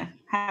gonna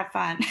have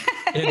fun.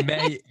 In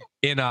May,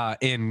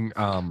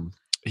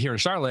 here in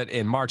Charlotte,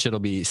 in March, it'll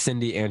be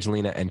Cindy,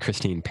 Angelina, and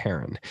Christine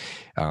Perrin.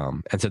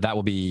 And so that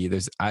will be,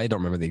 I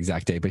don't remember the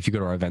exact date, but if you go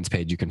to our events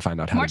page, you can find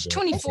out how March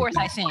 24th,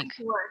 I think.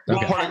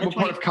 What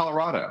part of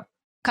Colorado?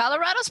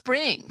 Colorado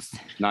Springs.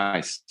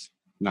 Nice.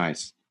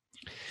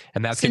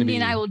 And that's going to be.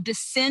 Cindy and I will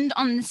descend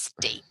on the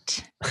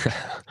state.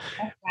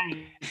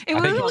 Right. It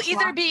will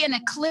either be an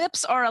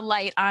eclipse or a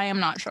light. I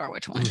am not sure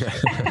which one.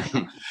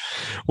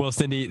 Well,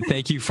 Cindy,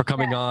 thank you for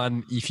coming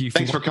on.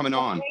 Thanks for coming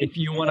on. If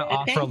you want to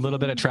offer a little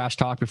bit of trash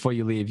talk before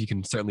you leave, you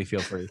can certainly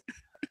feel free.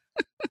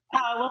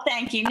 Oh, well,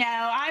 thank you. No,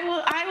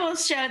 I will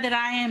show that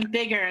I am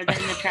bigger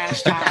than the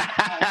trash talk.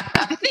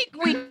 I think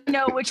we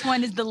know which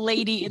one is the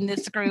lady in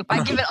this group.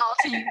 I give it all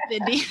to you,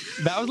 Cindy.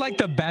 That was like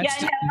the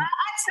best. Yeah, no,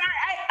 I'm sorry.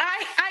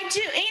 I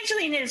do.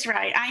 Angelina is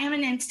right. I am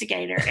an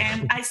instigator,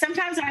 and I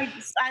sometimes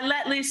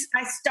let loose.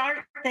 I start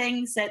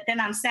things that then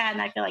I'm sad,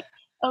 and I feel like,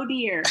 oh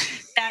dear,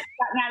 that's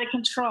gotten out of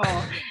control,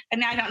 and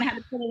now I don't know how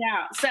to put it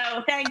out.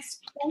 So thanks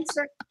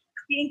for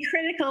being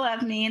critical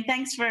of me, and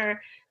thanks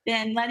for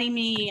then letting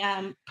me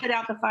put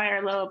out the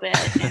fire a little bit.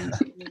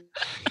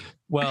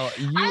 Well,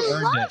 you I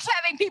earned loved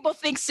having people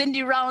think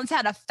Cindy Rollins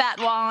had a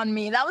fatwa on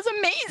me. That was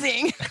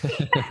amazing.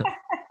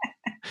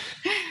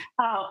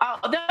 Oh,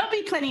 there'll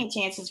be plenty of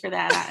chances for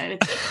that.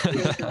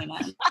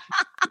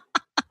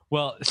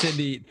 Well,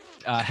 Cindy,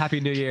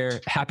 Happy New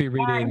Year. Happy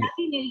reading.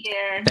 Happy New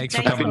Year. Thanks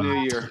for coming. Happy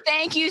New Year.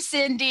 Thank you,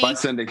 Cindy. Bye,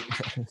 Cindy.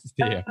 See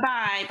ya.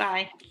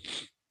 Bye.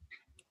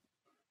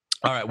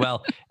 All right.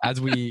 Well, as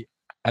we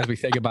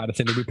say goodbye to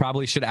Cindy, we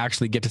probably should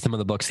actually get to some of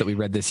the books that we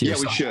read this year.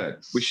 Yeah,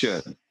 we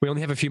should. We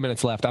only have a few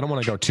minutes left. I don't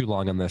want to go too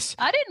long on this.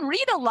 I didn't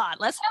read a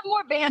lot. Let's have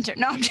more banter.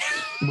 No.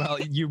 Well,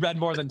 you read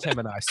more than Tim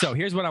and I. So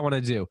here's what I want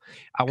to do.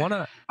 I want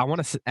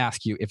to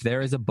ask you if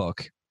there is a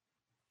book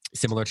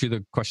similar to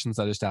the questions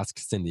I just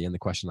asked Cindy and the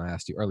question I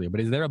asked you earlier.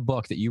 But is there a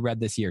book that you read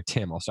this year,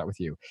 Tim? I'll start with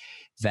you,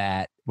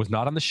 that was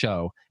not on the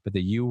show, but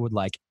that you would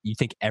like. You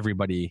think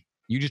everybody.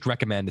 You just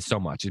recommend so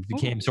much. It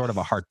became sort of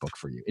a heart book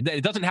for you.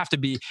 It doesn't have to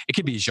be, it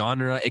could be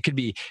genre. It could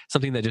be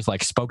something that just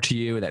like spoke to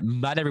you that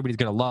not everybody's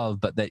going to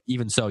love, but that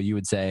even so you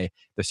would say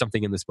there's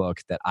something in this book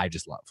that I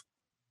just love.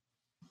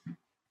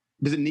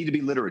 Does it need to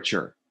be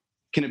literature?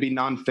 Can it be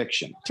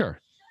nonfiction?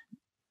 Sure.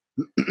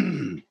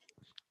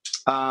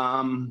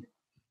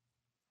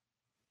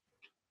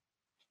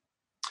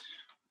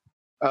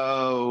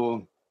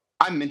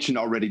 I mentioned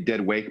already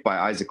Dead Wake by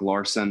Isaac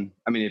Larson.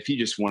 I mean, if you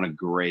just want a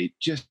great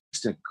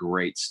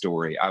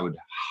story, I would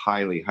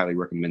highly, highly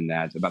recommend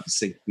that, about the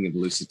sinking of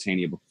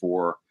Lusitania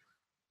before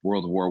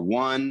World War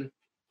I.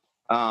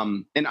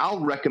 And I'll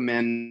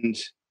recommend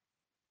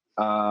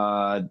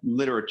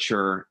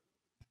literature,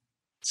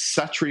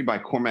 Suttree by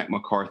Cormac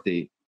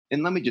McCarthy.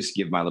 And let me just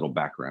give my little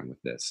background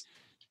with this.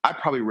 I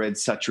probably read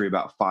Suttree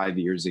about 5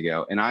 years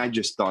ago, and I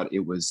just thought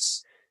it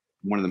was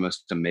one of the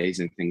most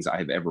amazing things I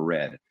have ever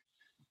read.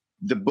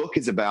 The book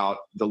is about,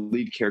 the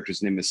lead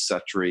character's name is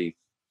Suttree.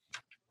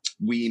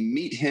 We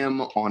meet him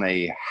on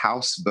a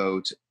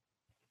houseboat,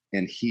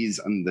 and he's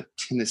on the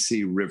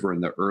Tennessee River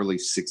in the early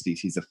 60s.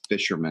 He's a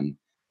fisherman.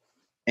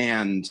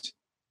 And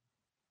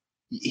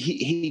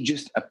he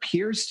just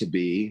appears to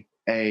be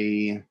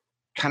a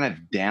kind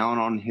of down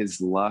on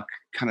his luck,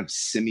 kind of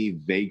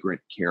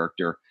semi-vagrant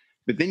character.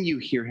 But then you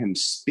hear him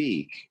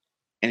speak,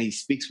 and he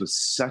speaks with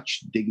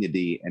such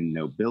dignity and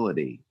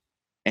nobility.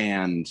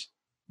 And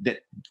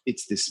that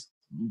it's this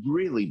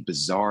really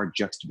bizarre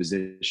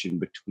juxtaposition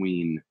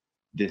between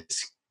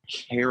this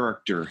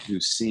character who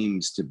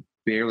seems to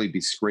barely be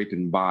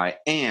scraping by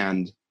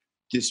and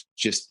just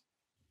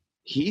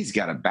he's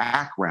got a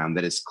background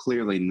that is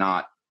clearly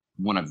not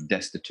one of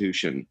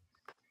destitution.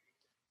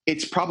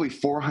 It's probably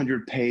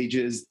 400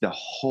 pages. The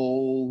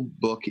whole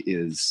book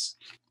is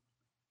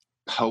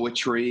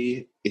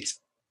poetry. It's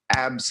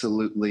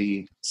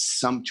absolutely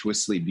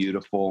sumptuously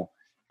beautiful.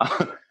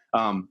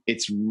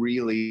 It's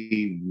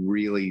really,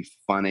 really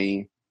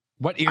funny.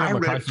 What era? I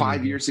read it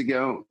 5 years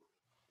ago.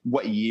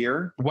 What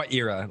year? What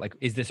era? Like,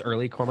 is this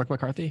early Cormac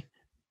McCarthy?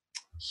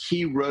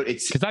 He wrote it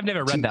because I've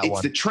never read that one.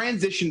 It's the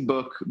transition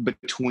book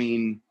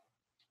between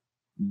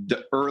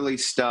the early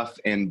stuff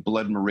and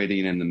Blood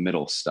Meridian and the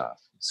middle stuff.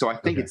 So I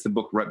think it's the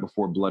book right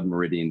before Blood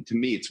Meridian. To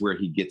me, it's where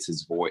he gets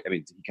his voice. I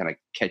mean, he kind of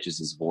catches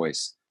his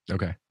voice.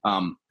 Okay.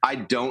 I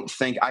don't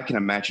think I can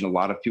imagine a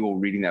lot of people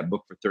reading that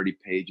book for 30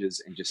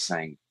 pages and just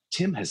saying,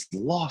 Tim has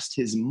lost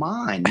his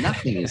mind.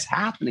 Nothing is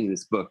happening in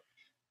this book.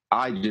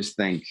 I just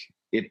think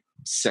it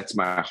sets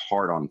my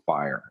heart on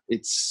fire.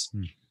 It's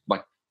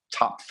like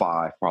top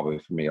 5 probably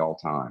for me all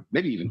time.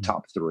 Maybe even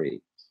top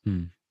 3.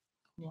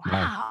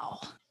 Wow.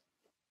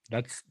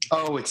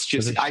 It's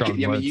just, I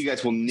mean, you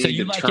guys will need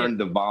to turn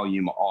the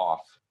volume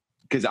off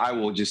because I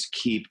will just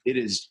keep, it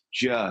is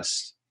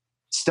just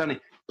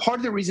stunning. Part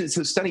of the reason it's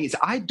so stunning is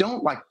I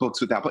don't like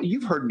books without, but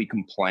you've heard me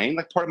complain.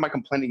 Like part of my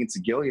complaining against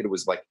the Gilead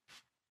was like,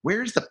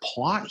 where's the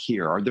plot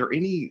here? Are there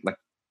any, like,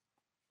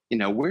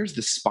 where's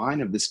the spine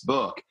of this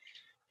book?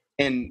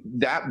 And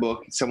that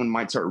book, someone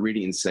might start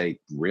reading and say,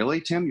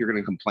 really, Tim, you're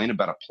going to complain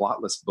about a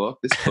plotless book?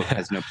 This book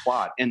has no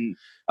plot. And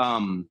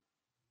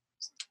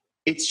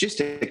it's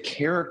just a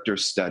character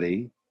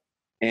study.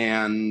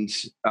 And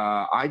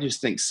I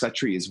just think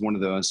Suttree is one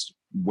of those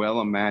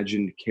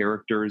well-imagined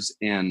characters,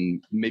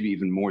 and maybe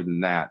even more than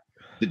that.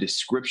 The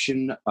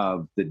description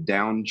of the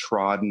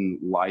downtrodden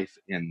life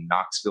in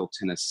Knoxville,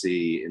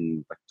 Tennessee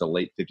in like the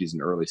late 50s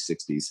and early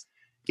 60s.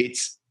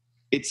 It's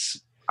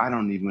I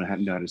don't even know how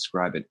to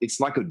describe it. It's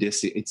like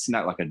Odysseus. It's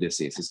not like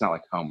Odysseus. It's not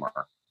like Homer.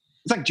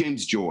 It's like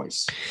James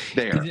Joyce.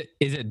 There.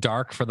 Is it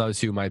dark for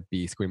those who might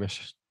be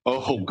squeamish?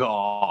 Oh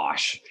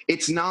gosh.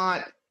 It's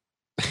not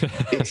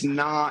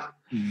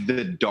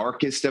the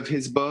darkest of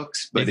his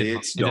books, but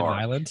it's dark. Is it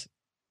violent?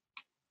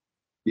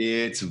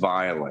 It's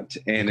violent,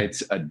 and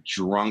it's a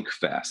drunk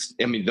fest.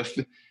 I mean,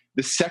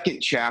 the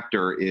second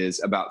chapter is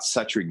about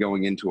Suttree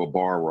going into a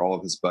bar where all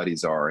of his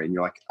buddies are, and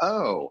you're like,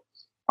 oh,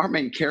 our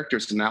main character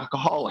is an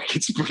alcoholic.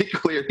 It's pretty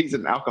clear he's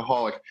an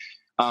alcoholic.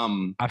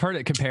 I've heard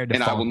it compared to,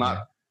 and I will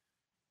not.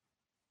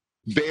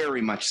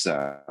 Very much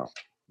so.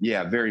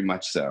 Yeah, very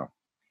much so.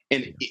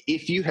 And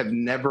if you have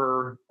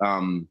never,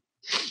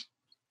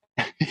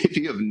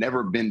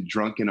 been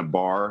drunk in a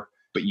bar,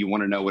 but you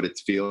want to know what it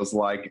feels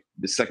like,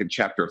 the second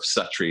chapter of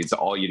Suttree is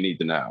all you need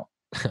to know.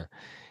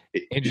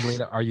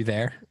 Angelina, are you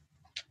there?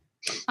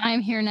 I'm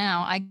here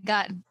now. I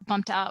got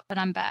bumped out, but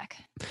I'm back.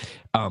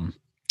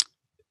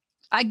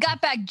 I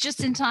got back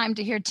just in time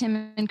to hear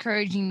Tim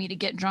encouraging me to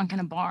get drunk in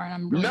a bar, and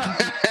I'm really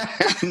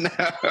No.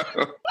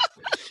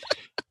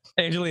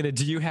 Angelina,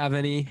 do you have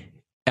any?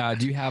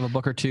 Do you have a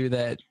book or two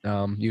that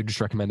you just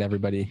recommend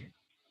everybody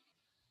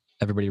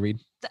read?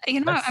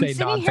 I'm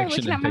sitting here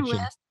looking at my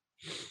list.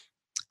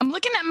 I'm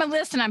looking at my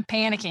list and I'm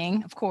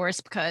panicking, of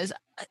course, because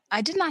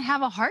I did not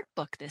have a heart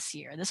book this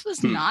year. This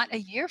was not a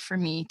year for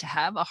me to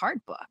have a heart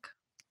book.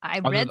 I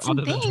read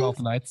some things.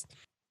 12 Nights.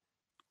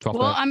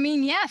 I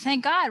mean, yeah,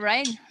 thank God,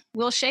 right?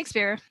 Will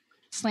Shakespeare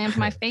slammed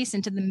my face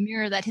into the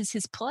mirror that is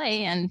his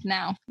play, and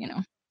now,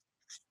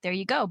 there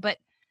you go. But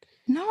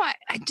no,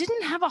 I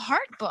didn't have a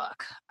heart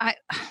book.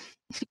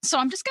 So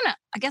I'm just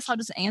I guess I'll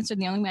just answer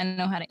the only way I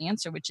know how to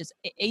answer, which is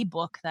a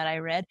book that I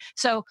read.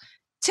 So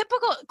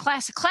typical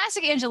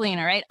classic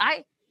Angelina, right?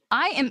 I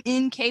am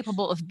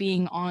incapable of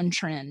being on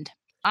trend.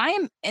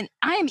 I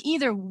am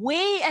either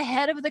way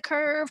ahead of the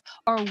curve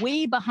or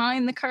way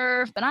behind the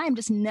curve, but I am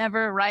just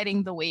never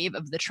riding the wave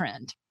of the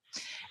trend.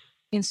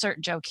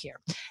 Insert joke here.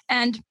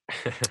 And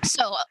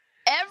so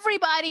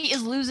everybody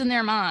is losing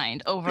their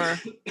mind over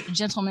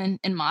Gentleman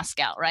in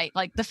Moscow, right?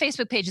 Like the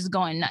Facebook page is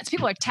going nuts.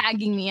 People are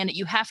tagging me in it.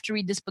 You have to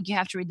read this book. You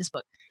have to read this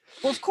book.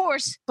 Well, of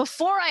course,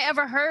 before I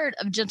ever heard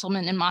of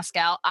Gentleman in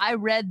Moscow, I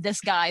read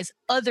this guy's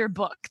other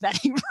book that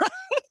he wrote.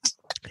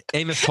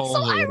 Amos Tolles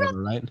or whatever,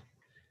 right?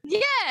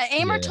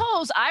 Yeah,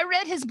 Tolles. I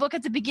read his book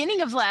at the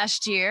beginning of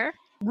last year,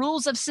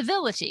 Rules of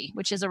Civility,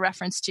 which is a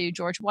reference to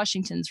George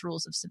Washington's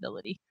Rules of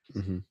Civility.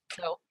 Mm-hmm.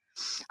 So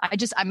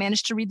I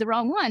managed to read the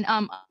wrong one.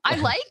 I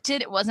liked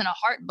it. It wasn't a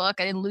heart book.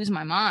 I didn't lose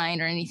my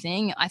mind or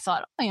anything. I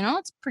thought,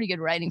 it's pretty good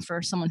writing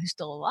for someone who's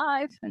still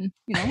alive. And,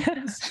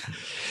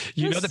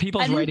 the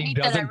people's writing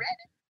doesn't...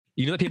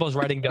 You know that people's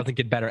writing doesn't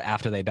get better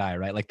after they die,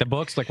 right? Like the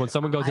books, like when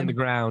someone goes in the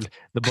ground,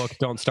 the books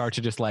don't start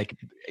to just like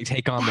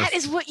take on That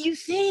is what you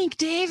think,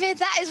 David.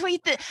 That is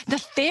what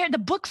the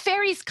book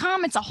fairies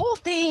come. It's a whole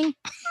thing.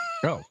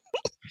 Oh.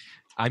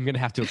 I'm gonna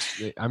have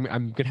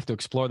to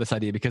explore this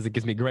idea because it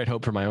gives me great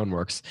hope for my own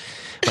works,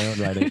 my own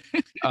writing.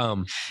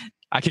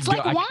 It's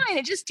like wine;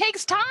 it just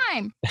takes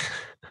time.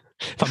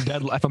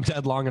 If I'm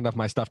dead long enough,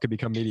 my stuff could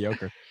become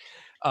mediocre.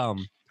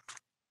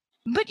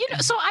 But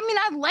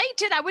I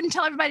liked it. I wouldn't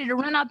tell everybody to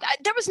run out.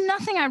 There was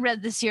nothing I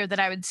read this year that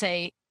I would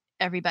say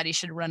everybody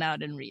should run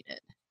out and read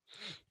it.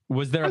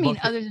 Was there? Other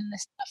than the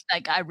stuff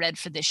like I read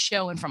for this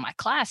show and for my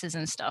classes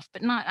and stuff,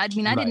 but not. I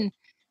didn't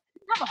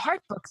have a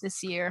heart book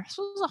this year. This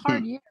was a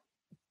hard year.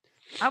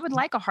 I would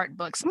like a heart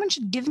book. Someone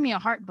should give me a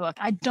heart book.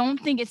 I don't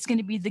think it's going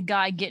to be the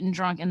guy getting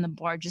drunk in the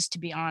bar, just to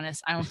be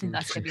honest. I don't think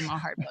that's going to be my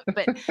heart book.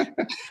 But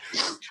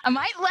I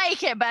might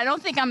like it, but I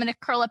don't think I'm going to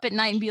curl up at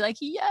night and be like,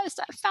 yes,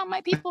 I found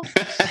my people.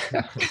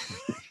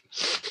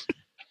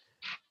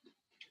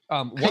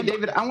 Hey,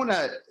 David, I want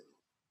to...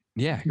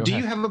 Yeah, do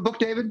you have a book,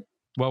 David?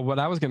 Well, what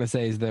I was going to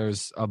say is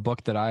there's a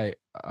book that I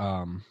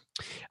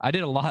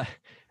did a lot.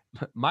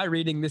 My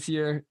reading this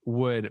year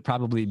would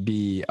probably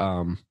be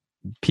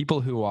people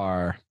who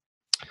are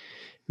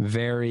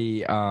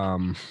very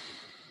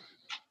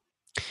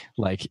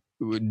like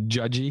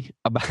judgy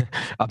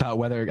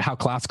about how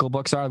classical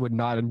books are. Would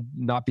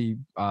not be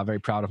very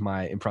proud of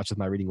impressed with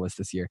my reading list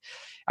this year.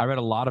 I read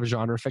a lot of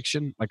genre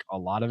fiction, like a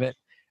lot of it.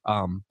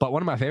 But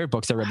one of my favorite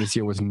books I read this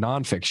year was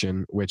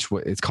nonfiction, which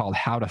it's called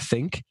How to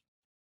Think.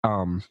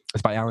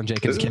 It's by Alan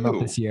Jacobs. Came out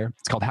this year.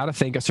 It's called How to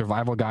Think: A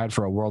Survival Guide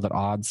for a World at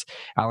Odds.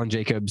 Alan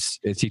Jacobs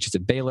teaches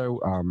at Baylor.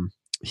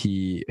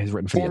 He has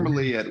written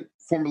formerly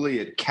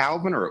at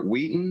Calvin or at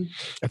Wheaton.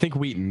 I think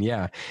Wheaton,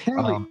 yeah.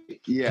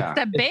 Yeah.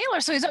 At Baylor,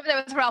 so he's over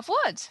there with Ralph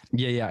Woods.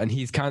 Yeah, and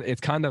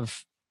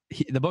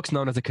the book's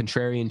known as a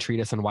contrarian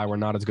treatise on why we're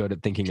not as good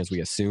at thinking as we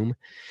assume.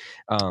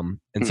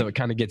 So it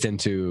kind of gets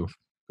into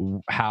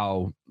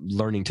how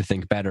learning to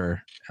think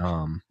better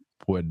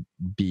would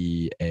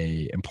be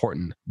a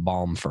important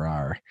balm for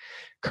our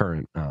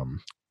current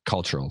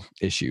cultural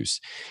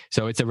issues.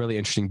 So it's a really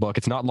interesting book.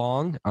 It's not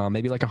long,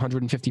 maybe like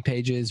 150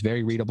 pages,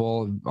 very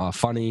readable,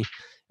 funny.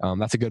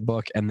 That's a good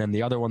book. And then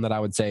the other one that I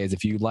would say is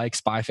if you like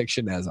spy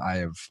fiction, as I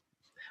have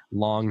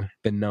long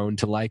been known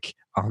to like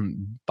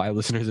by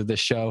listeners of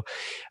this show,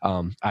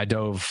 I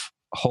dove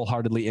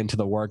wholeheartedly into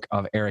the work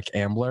of Eric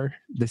Ambler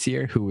this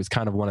year, who was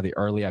kind of one of the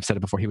early, I've said it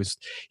before,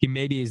 he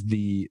maybe is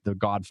the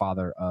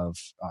godfather of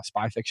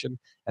spy fiction.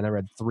 And I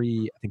read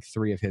three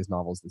of his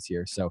novels this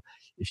year. So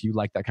if you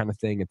like that kind of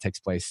thing, it takes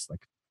place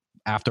like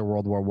after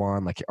World War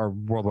I, or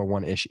World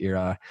War I-ish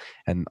era.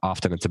 And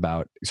often it's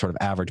about sort of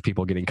average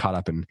people getting caught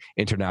up in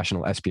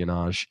international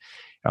espionage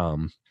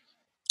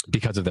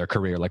because of their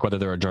career, like whether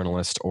they're a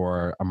journalist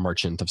or a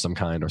merchant of some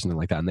kind or something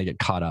like that. And they get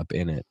caught up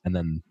in it and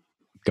then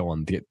go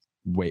on to get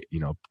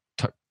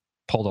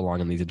pulled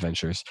along in these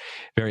adventures.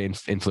 Very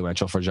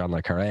influential for Jean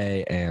Le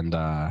Carré and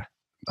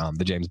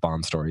the James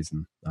Bond stories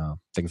and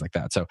things like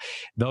that. So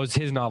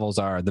his novels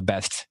are the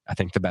best. I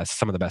think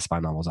some of the best spy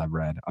novels I've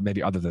read,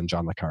 maybe other than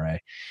John le Carré.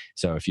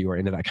 So if you are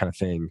into that kind of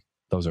thing,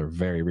 those are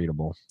very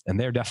readable, and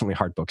they're definitely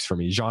hard books for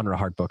me. Genre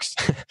hard books.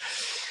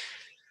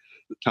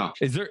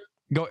 Is there?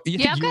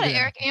 I've got an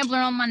Eric Ambler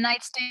on my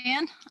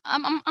nightstand.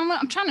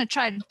 I'm trying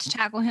to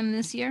tackle him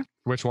this year.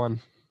 Which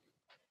one?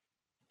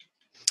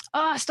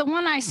 It's the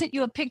one I sent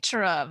you a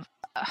picture of.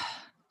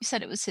 You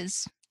said it was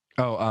his.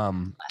 Oh,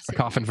 A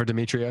Coffin for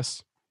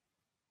Demetrius.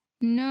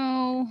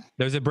 No.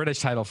 There's a British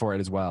title for it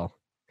as well.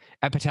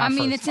 Epitaph.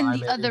 It's in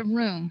the other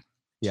room.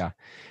 Yeah.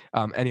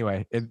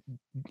 Anyway,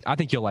 I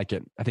think you'll like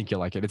it.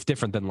 It's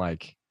different than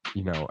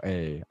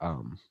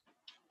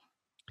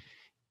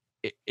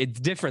it's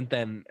different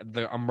than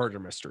a murder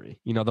mystery.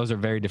 Those are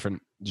very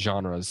different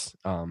genres.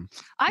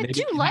 I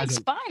do like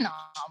spy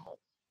novels.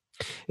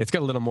 It's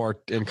got a little more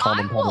in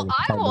common. I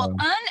will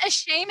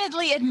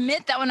unashamedly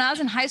admit that when I was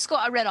in high school,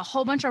 I read a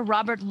whole bunch of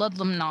Robert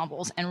Ludlum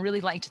novels and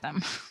really liked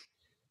them.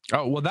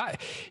 Oh, well,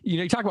 that,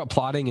 you talk about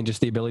plotting and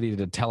just the ability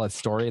to tell a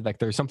story. Like,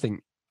 there's something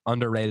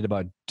underrated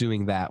about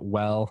doing that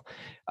well.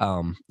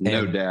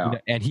 No doubt.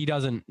 And he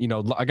doesn't,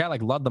 a guy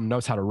like Ludlum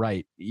knows how to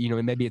write.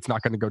 Maybe it's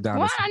not going to go down.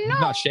 Well, I know.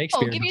 Not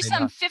Shakespeare. Give you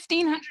some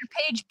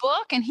 1,500-page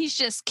book, and he's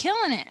just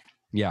killing it.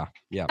 Yeah.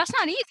 That's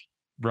not easy.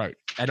 Right.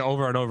 And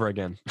over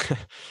again.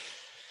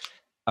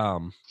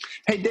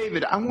 Hey,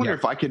 David, I wonder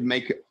if I could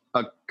make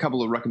a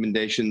couple of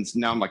recommendations.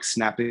 Now I'm like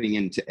snapping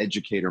into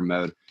educator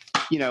mode.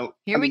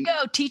 Here we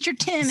go. Teacher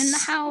Tim in the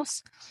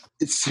house.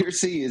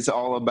 Circe is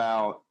all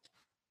about,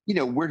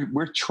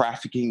 we're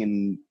trafficking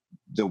in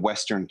the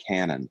Western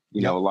canon.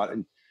 A lot.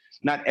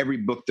 Not every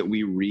book that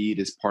we read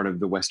is part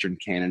of the Western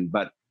canon,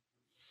 but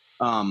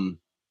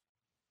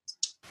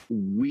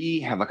we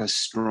have like a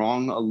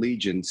strong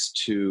allegiance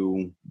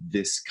to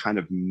this kind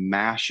of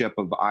mashup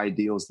of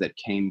ideals that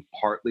came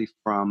partly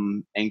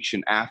from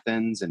ancient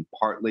Athens and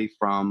partly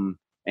from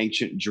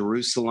ancient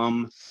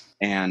Jerusalem.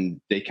 And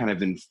they kind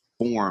of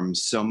inform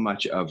so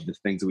much of the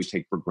things that we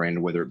take for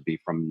granted, whether it be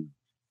from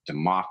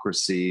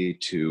democracy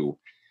to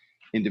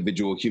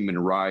individual human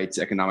rights,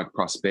 economic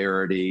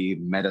prosperity,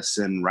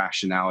 medicine,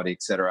 rationality,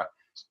 etc.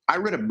 I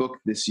read a book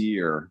this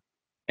year,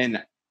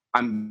 and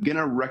I'm going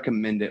to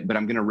recommend it, but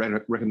I'm going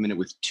to recommend it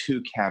with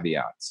two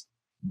caveats.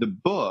 The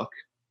book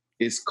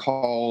is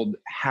called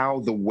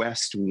How the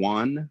West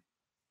Won.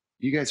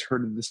 You guys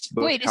heard of this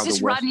book? Wait, is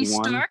this Rodney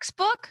Stark's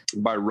book?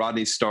 By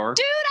Rodney Stark.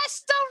 Dude, I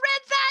still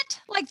read that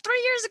like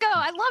 3 years ago.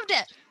 I loved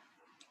it.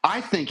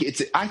 I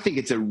think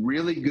it's a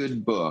really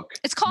good book.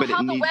 It's called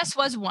How the West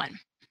Was Won.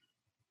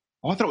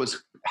 Oh, I thought it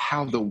was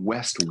How the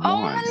West Won.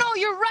 Oh, no,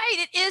 you're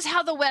right. It is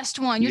How the West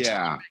Won. You're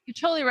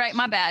totally right.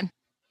 My bad.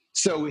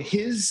 So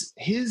his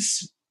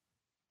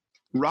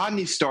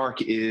Rodney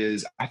Stark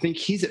is, I think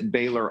he's at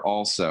Baylor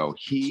also.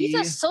 He's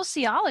a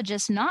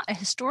sociologist, not a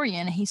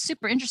historian. He's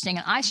super interesting,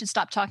 and I should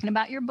stop talking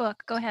about your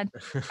book. Go ahead.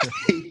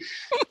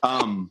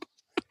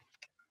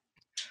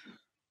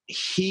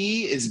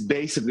 He is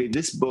basically,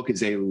 this book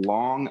is a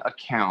long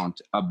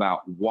account about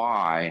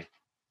why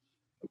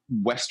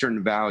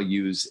Western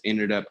values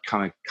ended up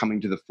coming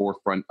to the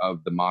forefront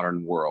of the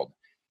modern world.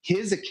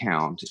 His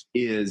account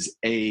is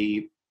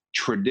a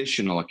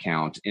traditional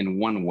account in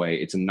one way.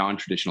 It's a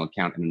non-traditional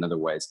account in another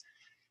ways.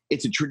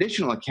 It's a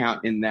traditional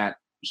account in that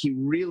he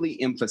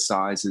really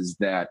emphasizes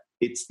that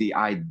it's the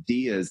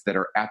ideas that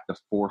are at the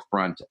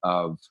forefront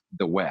of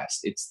the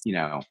West. It's,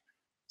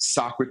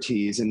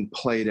 Socrates and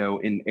Plato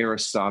and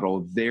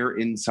Aristotle, their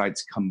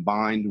insights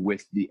combined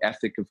with the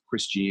ethic of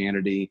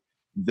Christianity,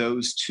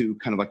 those two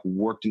kind of like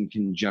worked in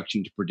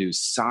conjunction to produce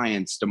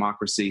science,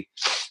 democracy.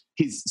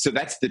 So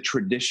that's the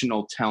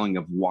traditional telling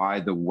of why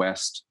the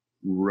West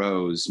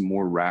rose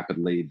more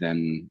rapidly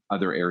than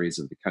other areas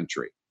of the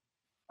country.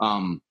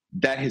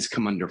 That has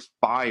come under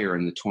fire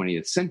in the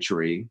 20th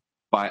century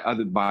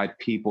by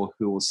people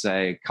who will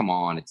say, come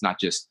on, it's not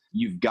just,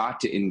 you've got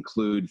to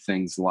include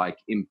things like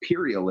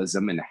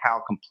imperialism and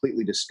how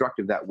completely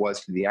destructive that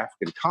was to the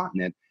African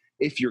continent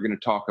if you're going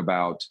to talk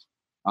about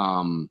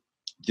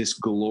this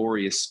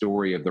glorious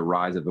story of the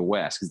rise of the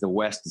West, because the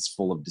West is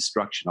full of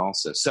destruction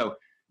also. So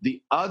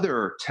the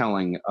other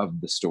telling of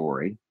the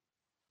story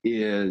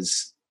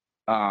is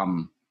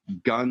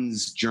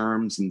Guns,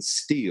 Germs, and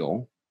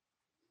Steel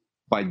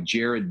by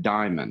Jared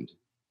Diamond.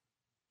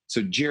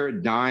 So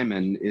Jared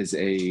Diamond is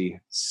a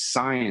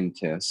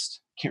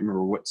scientist. Can't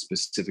remember what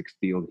specific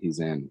field he's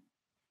in,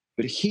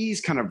 but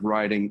he's kind of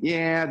writing,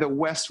 the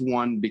West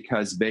won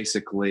because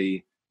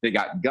basically they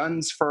got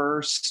guns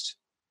first,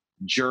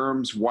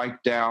 germs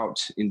wiped out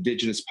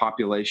indigenous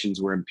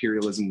populations where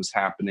imperialism was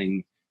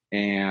happening,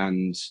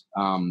 and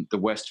the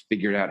West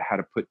figured out how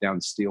to put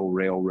down steel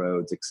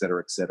railroads, et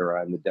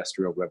cetera, and the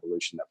Industrial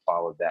Revolution that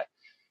followed that.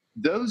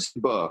 Those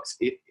books,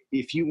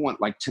 if you want,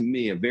 like, to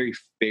me, a very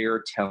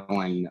fair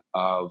telling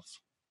of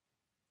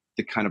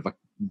the kind of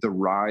the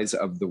rise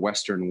of the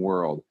Western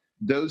world,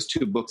 those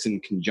two books in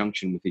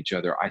conjunction with each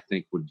other, I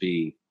think would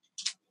be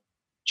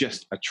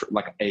just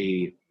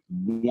a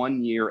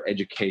 1 year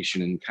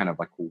education in kind of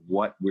like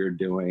what we're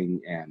doing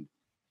and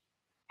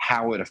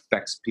how it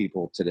affects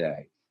people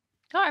today.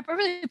 Oh, I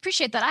really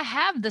appreciate that. I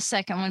have the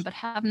second one, but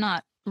have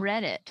not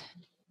read it.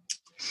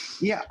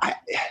 Yeah,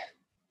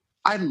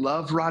 I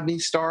love Rodney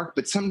Stark,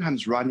 but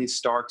sometimes Rodney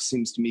Stark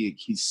seems to me like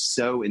he's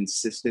so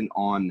insistent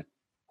on,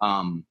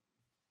 and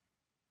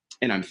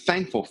I'm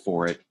thankful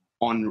for it,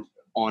 on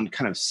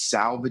kind of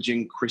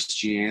salvaging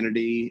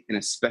Christianity and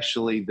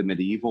especially the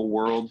medieval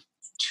world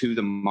to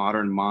the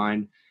modern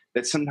mind,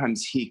 that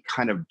sometimes he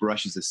kind of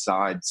brushes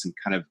aside some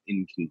kind of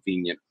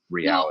inconvenient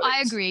realities. No,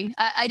 I agree.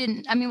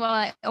 While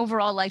I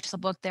overall liked the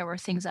book, there were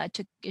things I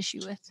took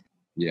issue with.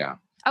 Yeah.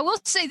 I will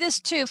say this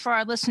too for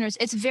our listeners: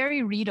 it's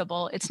very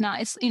readable. It's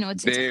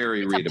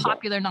very readable. A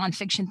popular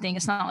nonfiction thing.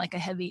 It's not like a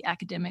heavy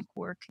academic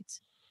work.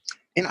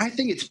 And I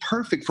think it's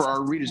perfect for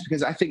our readers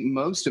because I think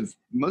most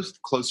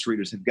close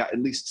readers have got at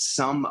least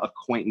some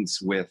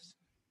acquaintance with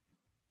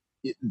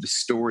the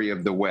story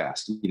of the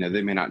West.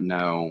 They may not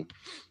know.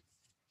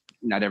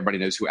 Not everybody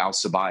knows who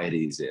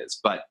Alcibiades is,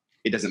 but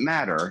it doesn't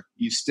matter.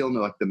 You still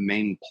know like the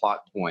main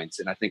plot points.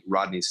 And I think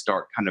Rodney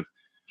Stark kind of,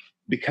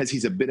 because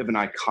he's a bit of an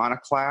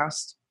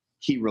iconoclast,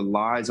 he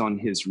relies on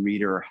his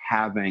reader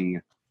having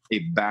a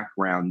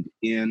background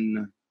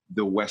in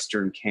the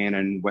Western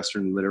canon,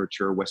 Western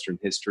literature, Western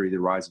history, the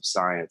rise of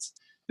science,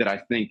 that I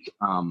think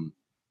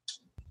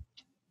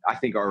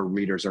our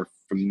readers are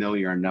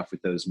familiar enough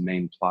with those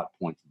main plot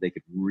points that they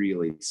could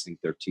really sink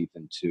their teeth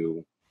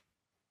into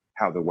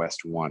how the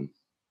West won.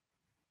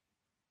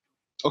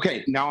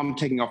 Okay, now I'm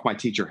taking off my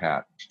teacher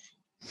hat.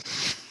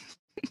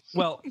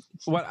 Well,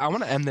 what I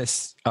want to end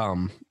this,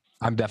 I'm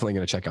definitely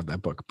going to check out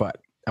that book, but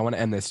I want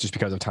to end this just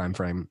because of time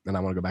frame, and I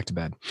want to go back to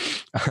bed.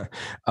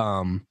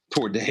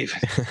 Poor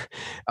David.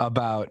 I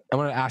want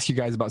to ask you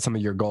guys about some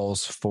of your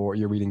goals for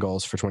your reading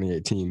goals for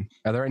 2018.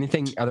 Are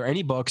there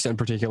any books in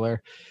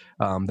particular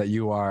that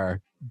you are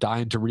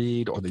dying to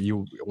read, or that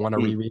you want to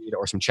reread,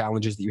 or some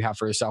challenges that you have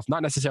for yourself?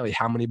 Not necessarily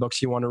how many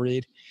books you want to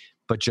read,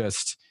 but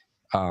just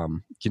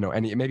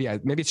maybe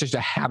it's just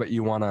a habit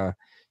you want to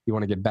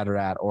get better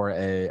at, or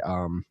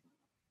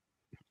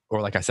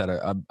or like I said,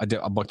 a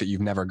book that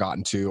you've never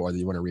gotten to or that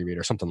you want to reread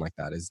or something like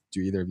that. Do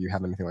either of you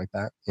have anything like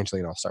that?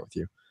 Angelina, I'll start with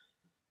you.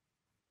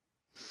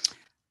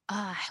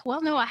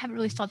 Well, no, I haven't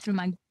really thought through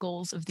my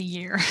goals of the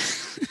year,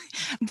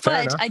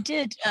 but I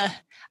did,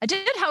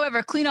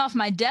 however, clean off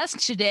my desk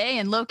today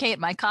and locate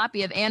my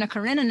copy of Anna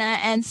Karenina.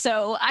 And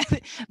so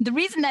the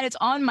reason that it's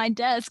on my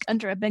desk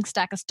under a big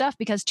stack of stuff,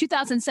 because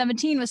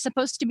 2017 was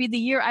supposed to be the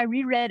year I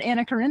reread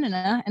Anna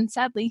Karenina, and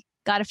sadly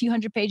got a few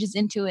hundred pages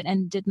into it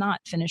and did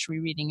not finish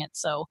rereading it.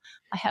 So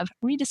I have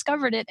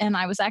rediscovered it, and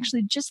I was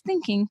actually just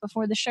thinking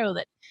before the show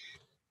that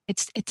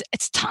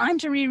it's time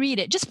to reread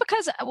it, just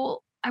because I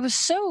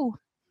was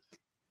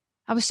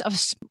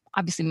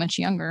obviously much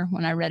younger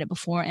when I read it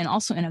before, and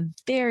also in a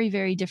very,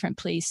 very different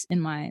place in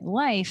my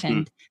life.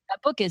 And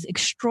that book is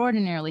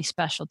extraordinarily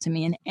special to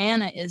me. And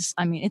Anna is,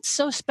 it's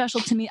so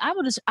special to me. I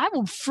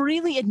will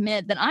freely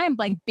admit that I am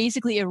like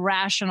basically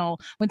irrational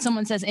when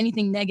someone says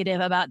anything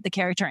negative about the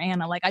character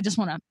Anna. Like, I just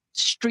want to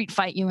street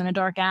fight you in a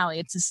dark alley.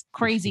 It's just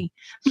crazy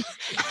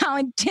how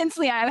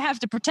intensely I have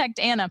to protect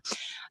Anna.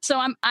 So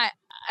I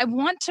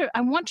want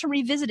to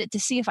revisit it to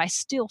see if I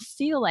still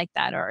feel like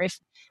that, or if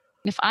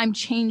I'm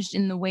changed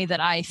in the way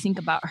that I think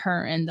about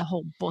her and the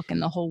whole book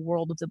and the whole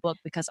world of the book,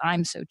 because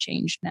I'm so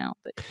changed now.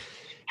 But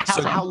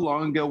how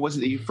long ago was it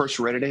that you first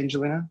read it,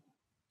 Angelina?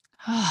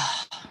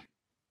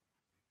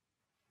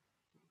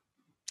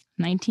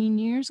 19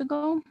 years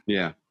ago.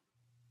 Yeah.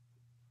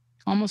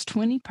 Almost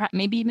 20,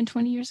 maybe even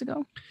 20 years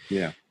ago.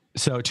 Yeah.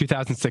 So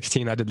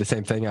 2016, I did the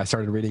same thing. I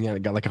started reading it.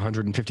 It got like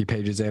 150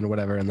 pages in or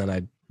whatever. And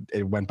then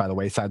it went by the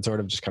wayside, sort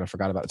of, just kind of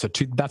forgot about it. So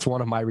that's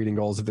one of my reading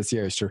goals of this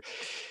year, is to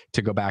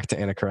go back to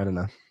Anna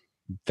Karenina,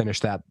 finish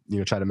that,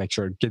 try to make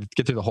sure,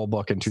 get through the whole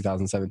book in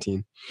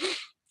 2017.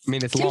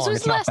 It's long. When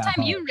was the last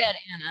time you read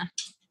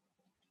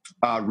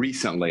Anna?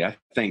 Recently, I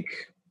think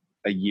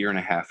a year and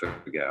a half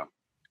ago.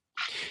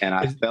 And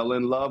I fell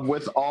in love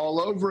with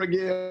all over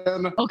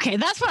again. Okay,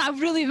 that's what I'm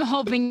really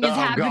hoping is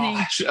happening.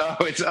 Gosh. I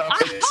hope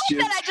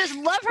that I just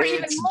love her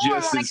even more.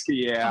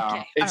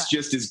 It's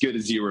just as good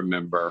as you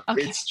remember.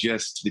 Okay. It's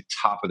just the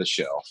top of the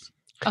shelf.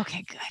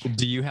 Okay, good.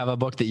 Do you have a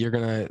book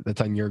that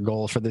that's on your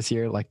goal for this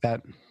year like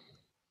that,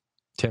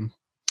 Tim?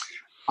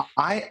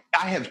 I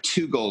have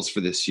two goals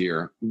for this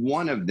year.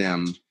 One of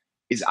them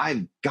is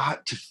I've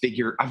got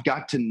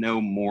to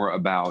know more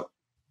about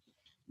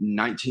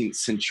 19th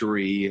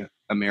century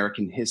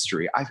American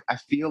history. I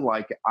feel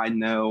like I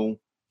know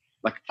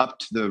up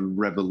to the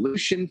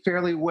Revolution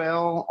fairly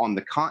well on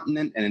the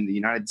continent and in the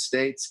United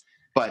States,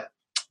 but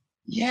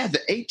yeah,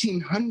 the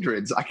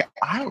 1800s,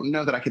 I don't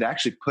know that I could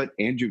actually put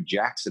Andrew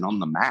Jackson on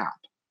the map.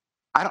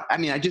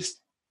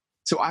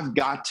 So I've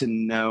got to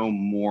know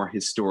more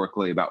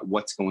historically about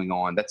what's going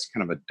on. That's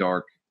kind of a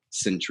dark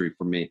century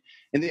for me.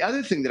 And the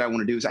other thing that I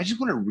want to do is I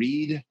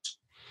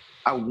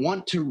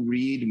want to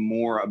read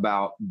more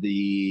about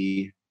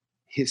the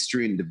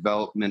history and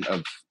development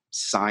of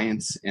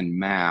science and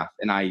math.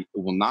 And I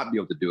will not be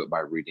able to do it by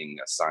reading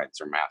a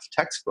science or math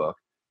textbook.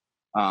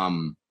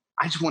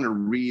 I just want to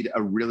read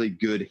a really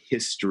good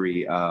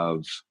history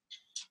of,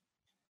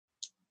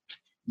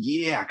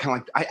 kind of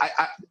like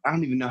I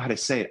don't even know how to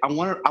say it. I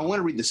want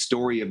to read the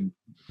story of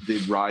the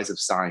rise of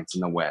science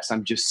in the West.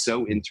 I'm just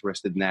so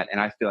interested in that, and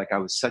I feel like I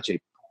was such a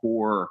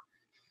poor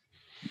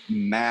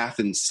math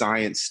and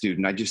science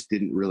student. I just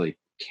didn't really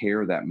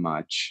care that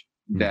much.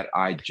 That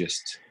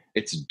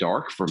it's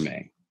dark for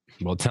me.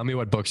 Well, tell me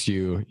what books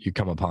you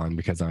come upon,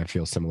 because I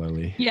feel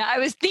similarly. Yeah, I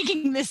was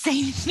thinking the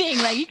same thing.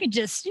 Like you could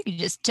just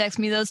text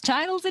me those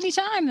titles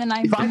anytime, and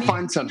if I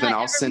find something,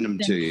 I'll send them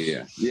to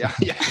you. Yeah.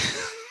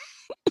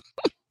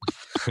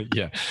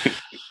 Yeah.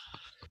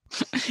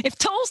 If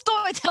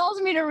Tolstoy tells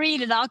me to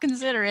read it, I'll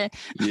consider it.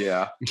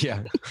 Yeah.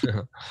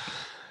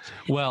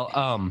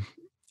 Well,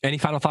 any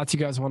final thoughts you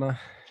guys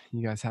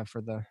have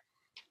for the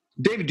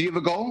David? Do you have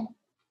a goal?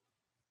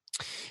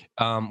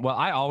 Well,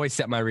 I always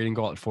set my reading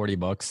goal at 40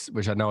 books,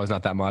 which I know is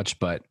not that much,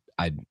 but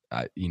I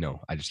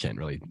just can't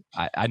really,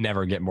 I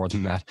never get more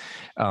than that.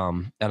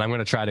 And I'm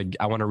going to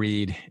I want to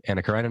read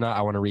Anna Karenina.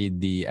 I want to read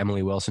the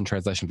Emily Wilson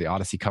translation of the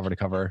Odyssey cover to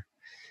cover.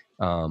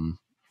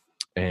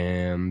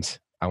 And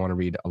I want to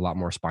read a lot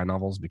more spy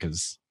novels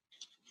because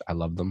I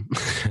love them.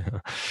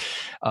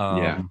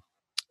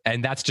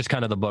 And that's just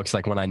kind of the books,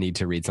 like when I need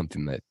to read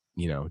something that,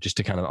 just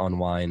to kind of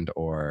unwind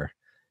or,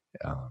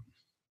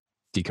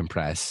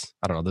 decompress.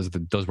 I don't know.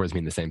 Those words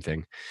mean the same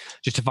thing.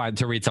 Just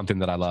to read something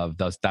that I love.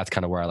 That's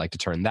kind of where I like to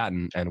turn that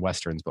and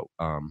Westerns. But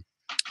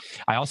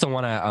I also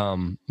want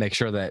to make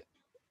sure that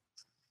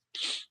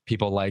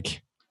people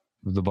like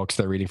the books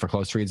they're reading for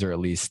close reads, or at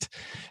least,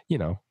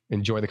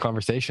 enjoy the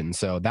conversation.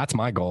 So that's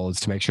my goal, is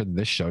to make sure that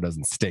this show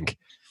doesn't stink.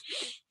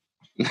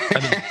 We've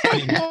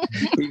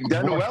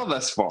done well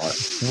thus far.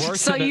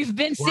 So you've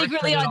been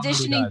secretly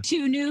auditioning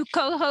 2 new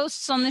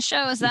co-hosts on the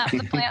show. Is that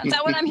the plan? Is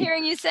that what I'm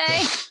hearing you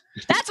say?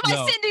 That's why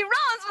Cindy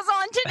Rollins was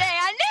on today.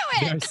 I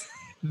knew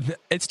it.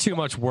 It's too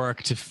much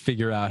work to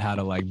figure out how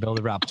to build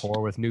a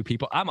rapport with new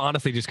people. I'm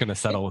honestly just going to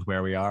settle with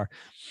where we are.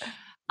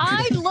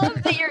 I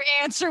love that your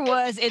answer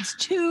was, it's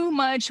too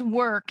much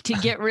work to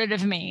get rid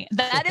of me.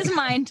 That is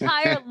my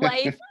entire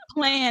life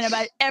plan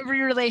about every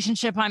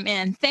relationship I'm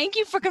in. Thank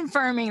you for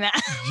confirming that.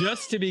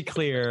 Just to be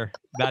clear,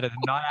 that is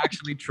not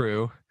actually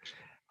true.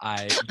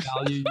 I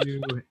value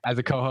you as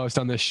a co-host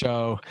on this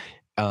show.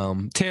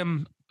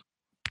 Tim,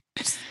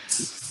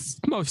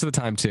 most of the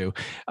time too.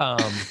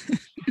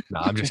 No,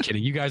 I'm just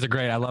kidding. You guys are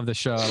great. I love the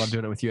show. I love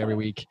doing it with you every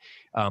week.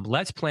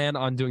 Let's plan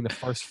on doing the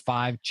first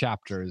 5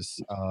 chapters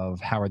of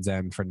Howard's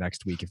End for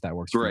next week, if that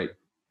works. Great.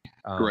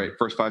 Great.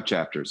 First 5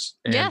 chapters.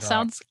 Yeah,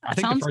 sounds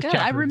good.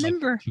 I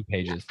remember 2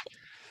 pages.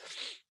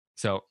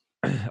 So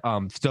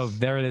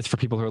there it is for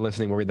people who are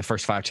listening. We'll read the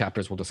first 5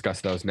 chapters. We'll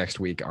discuss those next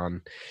week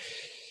on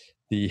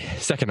the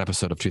second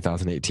episode of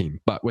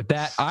 2018. But with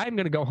that, I'm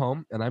going to go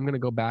home, and I'm going to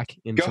go back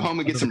and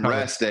get some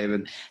rest,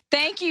 David.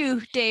 Thank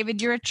you, David.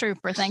 You're a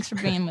trooper. Thanks for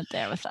being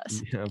there with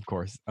us. Yeah, of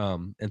course.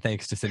 And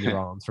thanks to Cindy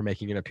Rollins for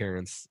making an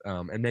appearance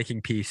and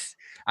making peace.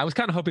 I was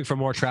kind of hoping for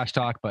more trash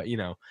talk, but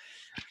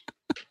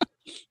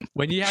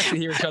when you have to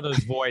hear each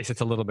other's voice,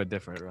 it's a little bit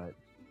different, right?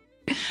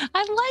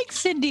 I like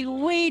Cindy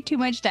way too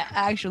much to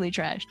actually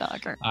trash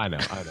talk her. I know.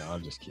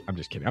 I'm just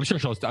kidding. I'm sure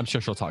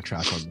she'll talk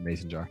trash on the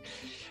Mason Jar.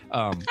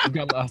 We've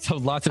got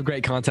lots of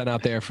great content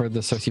out there for the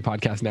Cersei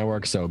Podcast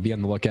Network. So be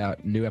on the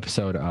lookout. New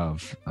episode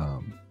of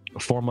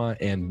Forma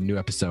and new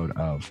episode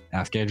of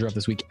Ask Andrew up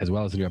this week, as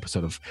well as a new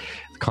episode of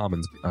The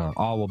Commons.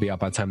 All will be up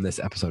by the time this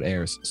episode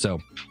airs.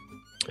 So,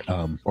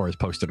 or is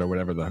posted, or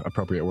whatever the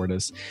appropriate word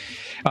is.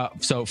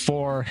 So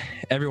for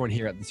everyone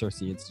here at the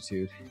Cersei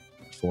Institute,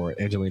 for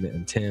Angelina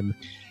and Tim,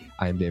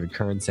 I am David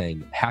Kern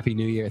saying Happy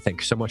New Year.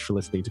 Thanks so much for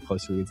listening to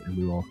Close Reads, and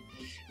we will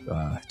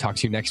talk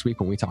to you next week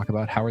when we talk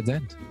about Howard's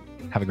End.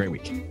 Have a great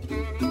week.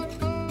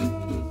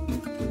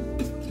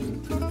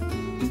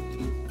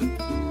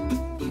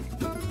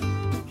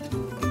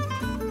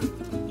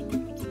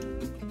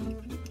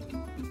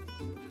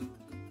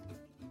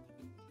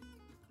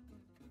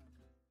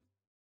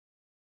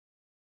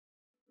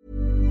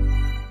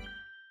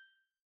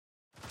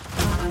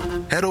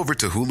 Head over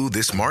to Hulu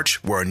this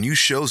March, where our new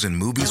shows and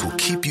movies will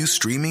keep you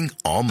streaming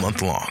all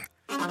month long.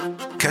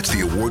 Catch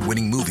the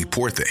award-winning movie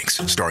Poor Things,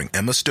 starring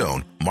Emma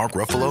Stone, Mark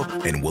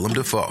Ruffalo, and Willem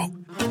Dafoe.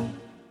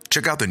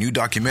 Check out the new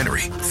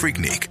documentary,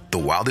 Freaknik, The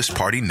Wildest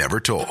Party Never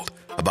Told,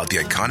 about the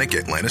iconic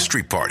Atlanta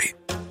Street Party.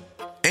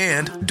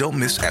 And don't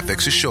miss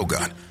FX's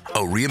Shogun, a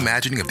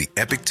reimagining of the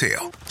epic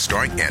tale,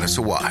 starring Anna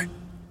Sawai.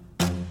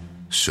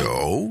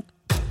 So,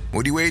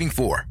 what are you waiting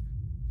for?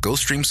 Go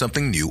stream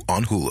something new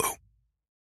on Hulu.